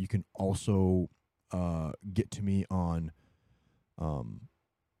 You can also get to me on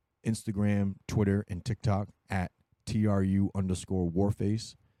Instagram, Twitter, and TikTok at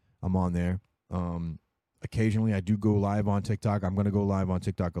TRU_Warface. I'm on there. Occasionally, I do go live on TikTok. I'm going to go live on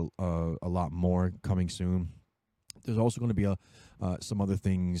TikTok a lot more coming soon. There's also going to be some other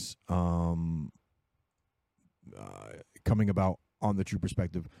things coming about on The True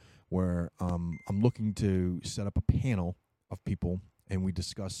Perspective where I'm looking to set up a panel of people, and we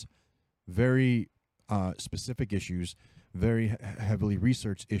discuss very specific issues, very heavily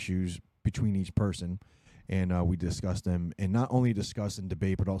researched issues between each person, and we discuss them, and not only discuss and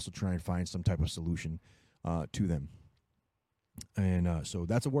debate, but also try and find some type of solution to them. And so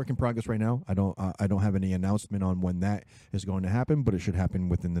that's a work in progress right now. I don't have any announcement on when that is going to happen, but it should happen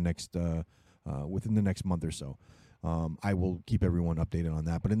within the next month or so. I will keep everyone updated on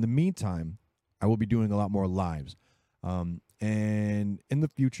that. But in the meantime, I will be doing a lot more lives. And in the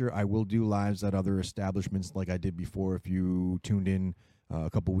future, I will do lives at other establishments like I did before. If you tuned in a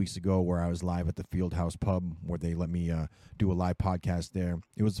couple weeks ago, where I was live at the Fieldhouse Pub, where they let me do a live podcast there.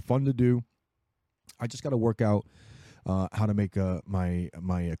 It was fun to do. I just got to work out how to make my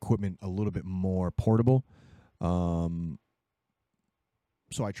equipment a little bit more portable.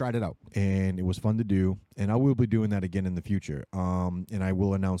 So I tried it out, and it was fun to do, and I will be doing that again in the future. And I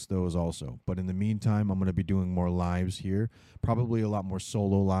will announce those also. But in the meantime, I'm going to be doing more lives here, probably a lot more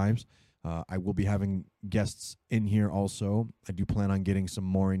solo lives. I will be having guests in here also. I do plan on getting some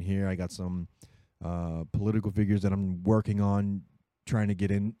more in here. I got some political figures that I'm working on, trying to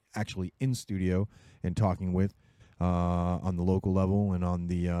get actually in studio and talking with. On the local level and on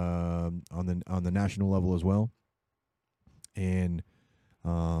the national level as well. And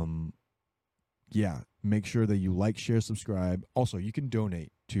make sure that you like, share, subscribe. Also, you can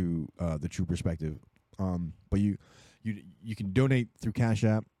donate to The True Perspective. But you can donate through Cash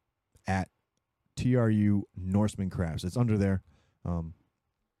App at TRU Norseman Crafts. It's under there.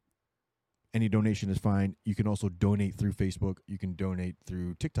 Any donation is fine. You can also donate through Facebook. You can donate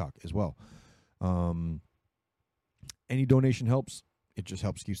through TikTok as well. Any donation helps. It just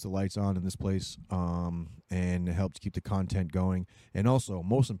helps keeps the lights on in this place, and it helps keep the content going. And also,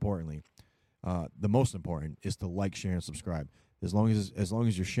 most importantly, the most important is to like, share, and subscribe. As long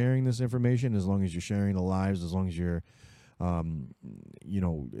as you're sharing this information, as long as you're sharing the lives, as long as you're,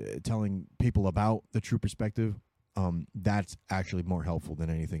 telling people about the True Perspective, that's actually more helpful than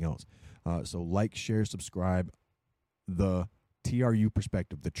anything else. So like, share, subscribe, the TRU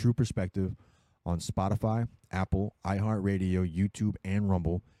Perspective, the True Perspective, on Spotify, Apple, iHeartRadio, YouTube, and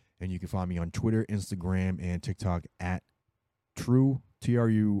Rumble. And you can find me on Twitter, Instagram, and TikTok at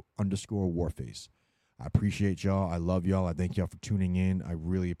TRU_Warface. I appreciate y'all. I love y'all. I thank y'all for tuning in. I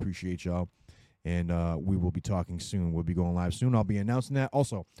really appreciate y'all. And we will be talking soon. We'll be going live soon. I'll be announcing that.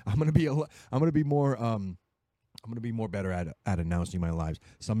 Also, I'm gonna be more better at announcing my lives.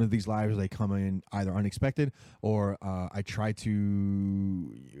 Some of these lives, they come in either unexpected or I attempt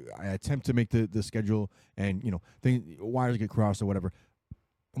to make the schedule, and wires get crossed or whatever.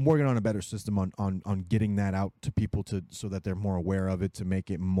 I'm working on a better system on getting that out to people so that they're more aware of it, to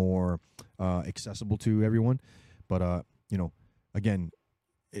make it more accessible to everyone. But again,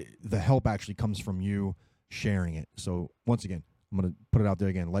 the help actually comes from you sharing it. So once again, I'm going to put it out there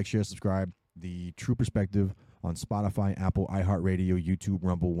again. Like, share, subscribe. The True Perspective on Spotify, Apple, iHeartRadio, YouTube,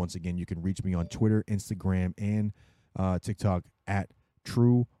 Rumble. Once again, you can reach me on Twitter, Instagram, and TikTok at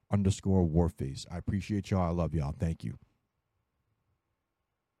True_Warface. I appreciate y'all. I love y'all. Thank you.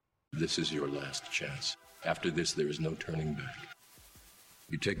 This is your last chance. After this, there is no turning back.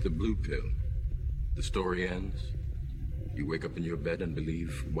 You take the blue pill. The story ends. You wake up in your bed and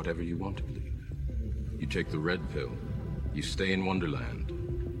believe whatever you want to believe. You take the red pill. You stay in Wonderland.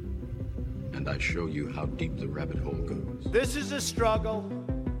 And I show you how deep the rabbit hole goes. This is a struggle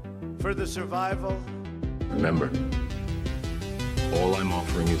for the survival. Remember, all I'm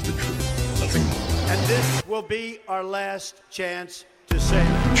offering is the truth, nothing more. And this will be our last chance to say it.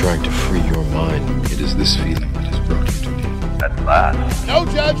 I'm trying to free your mind. It is this feeling that has brought you to me. At last. No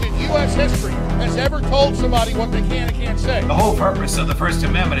judge in U.S. history has ever told somebody what they can and can't say. The whole purpose of the First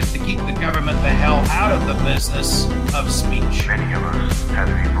Amendment is to keep the government the hell out of the business of speech. Many of us had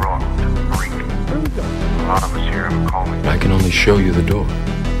to be brought to the brink. A lot of us here have calling. I can only show you the door.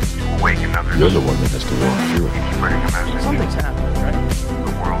 To awaken others. You're the one that has to walk through it. Keep spreading a message. Something's happening, right?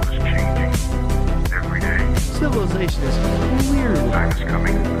 The world is changing every day. Civilization is weird. Time is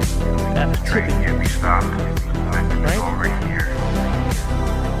coming. That Train can't be stopped.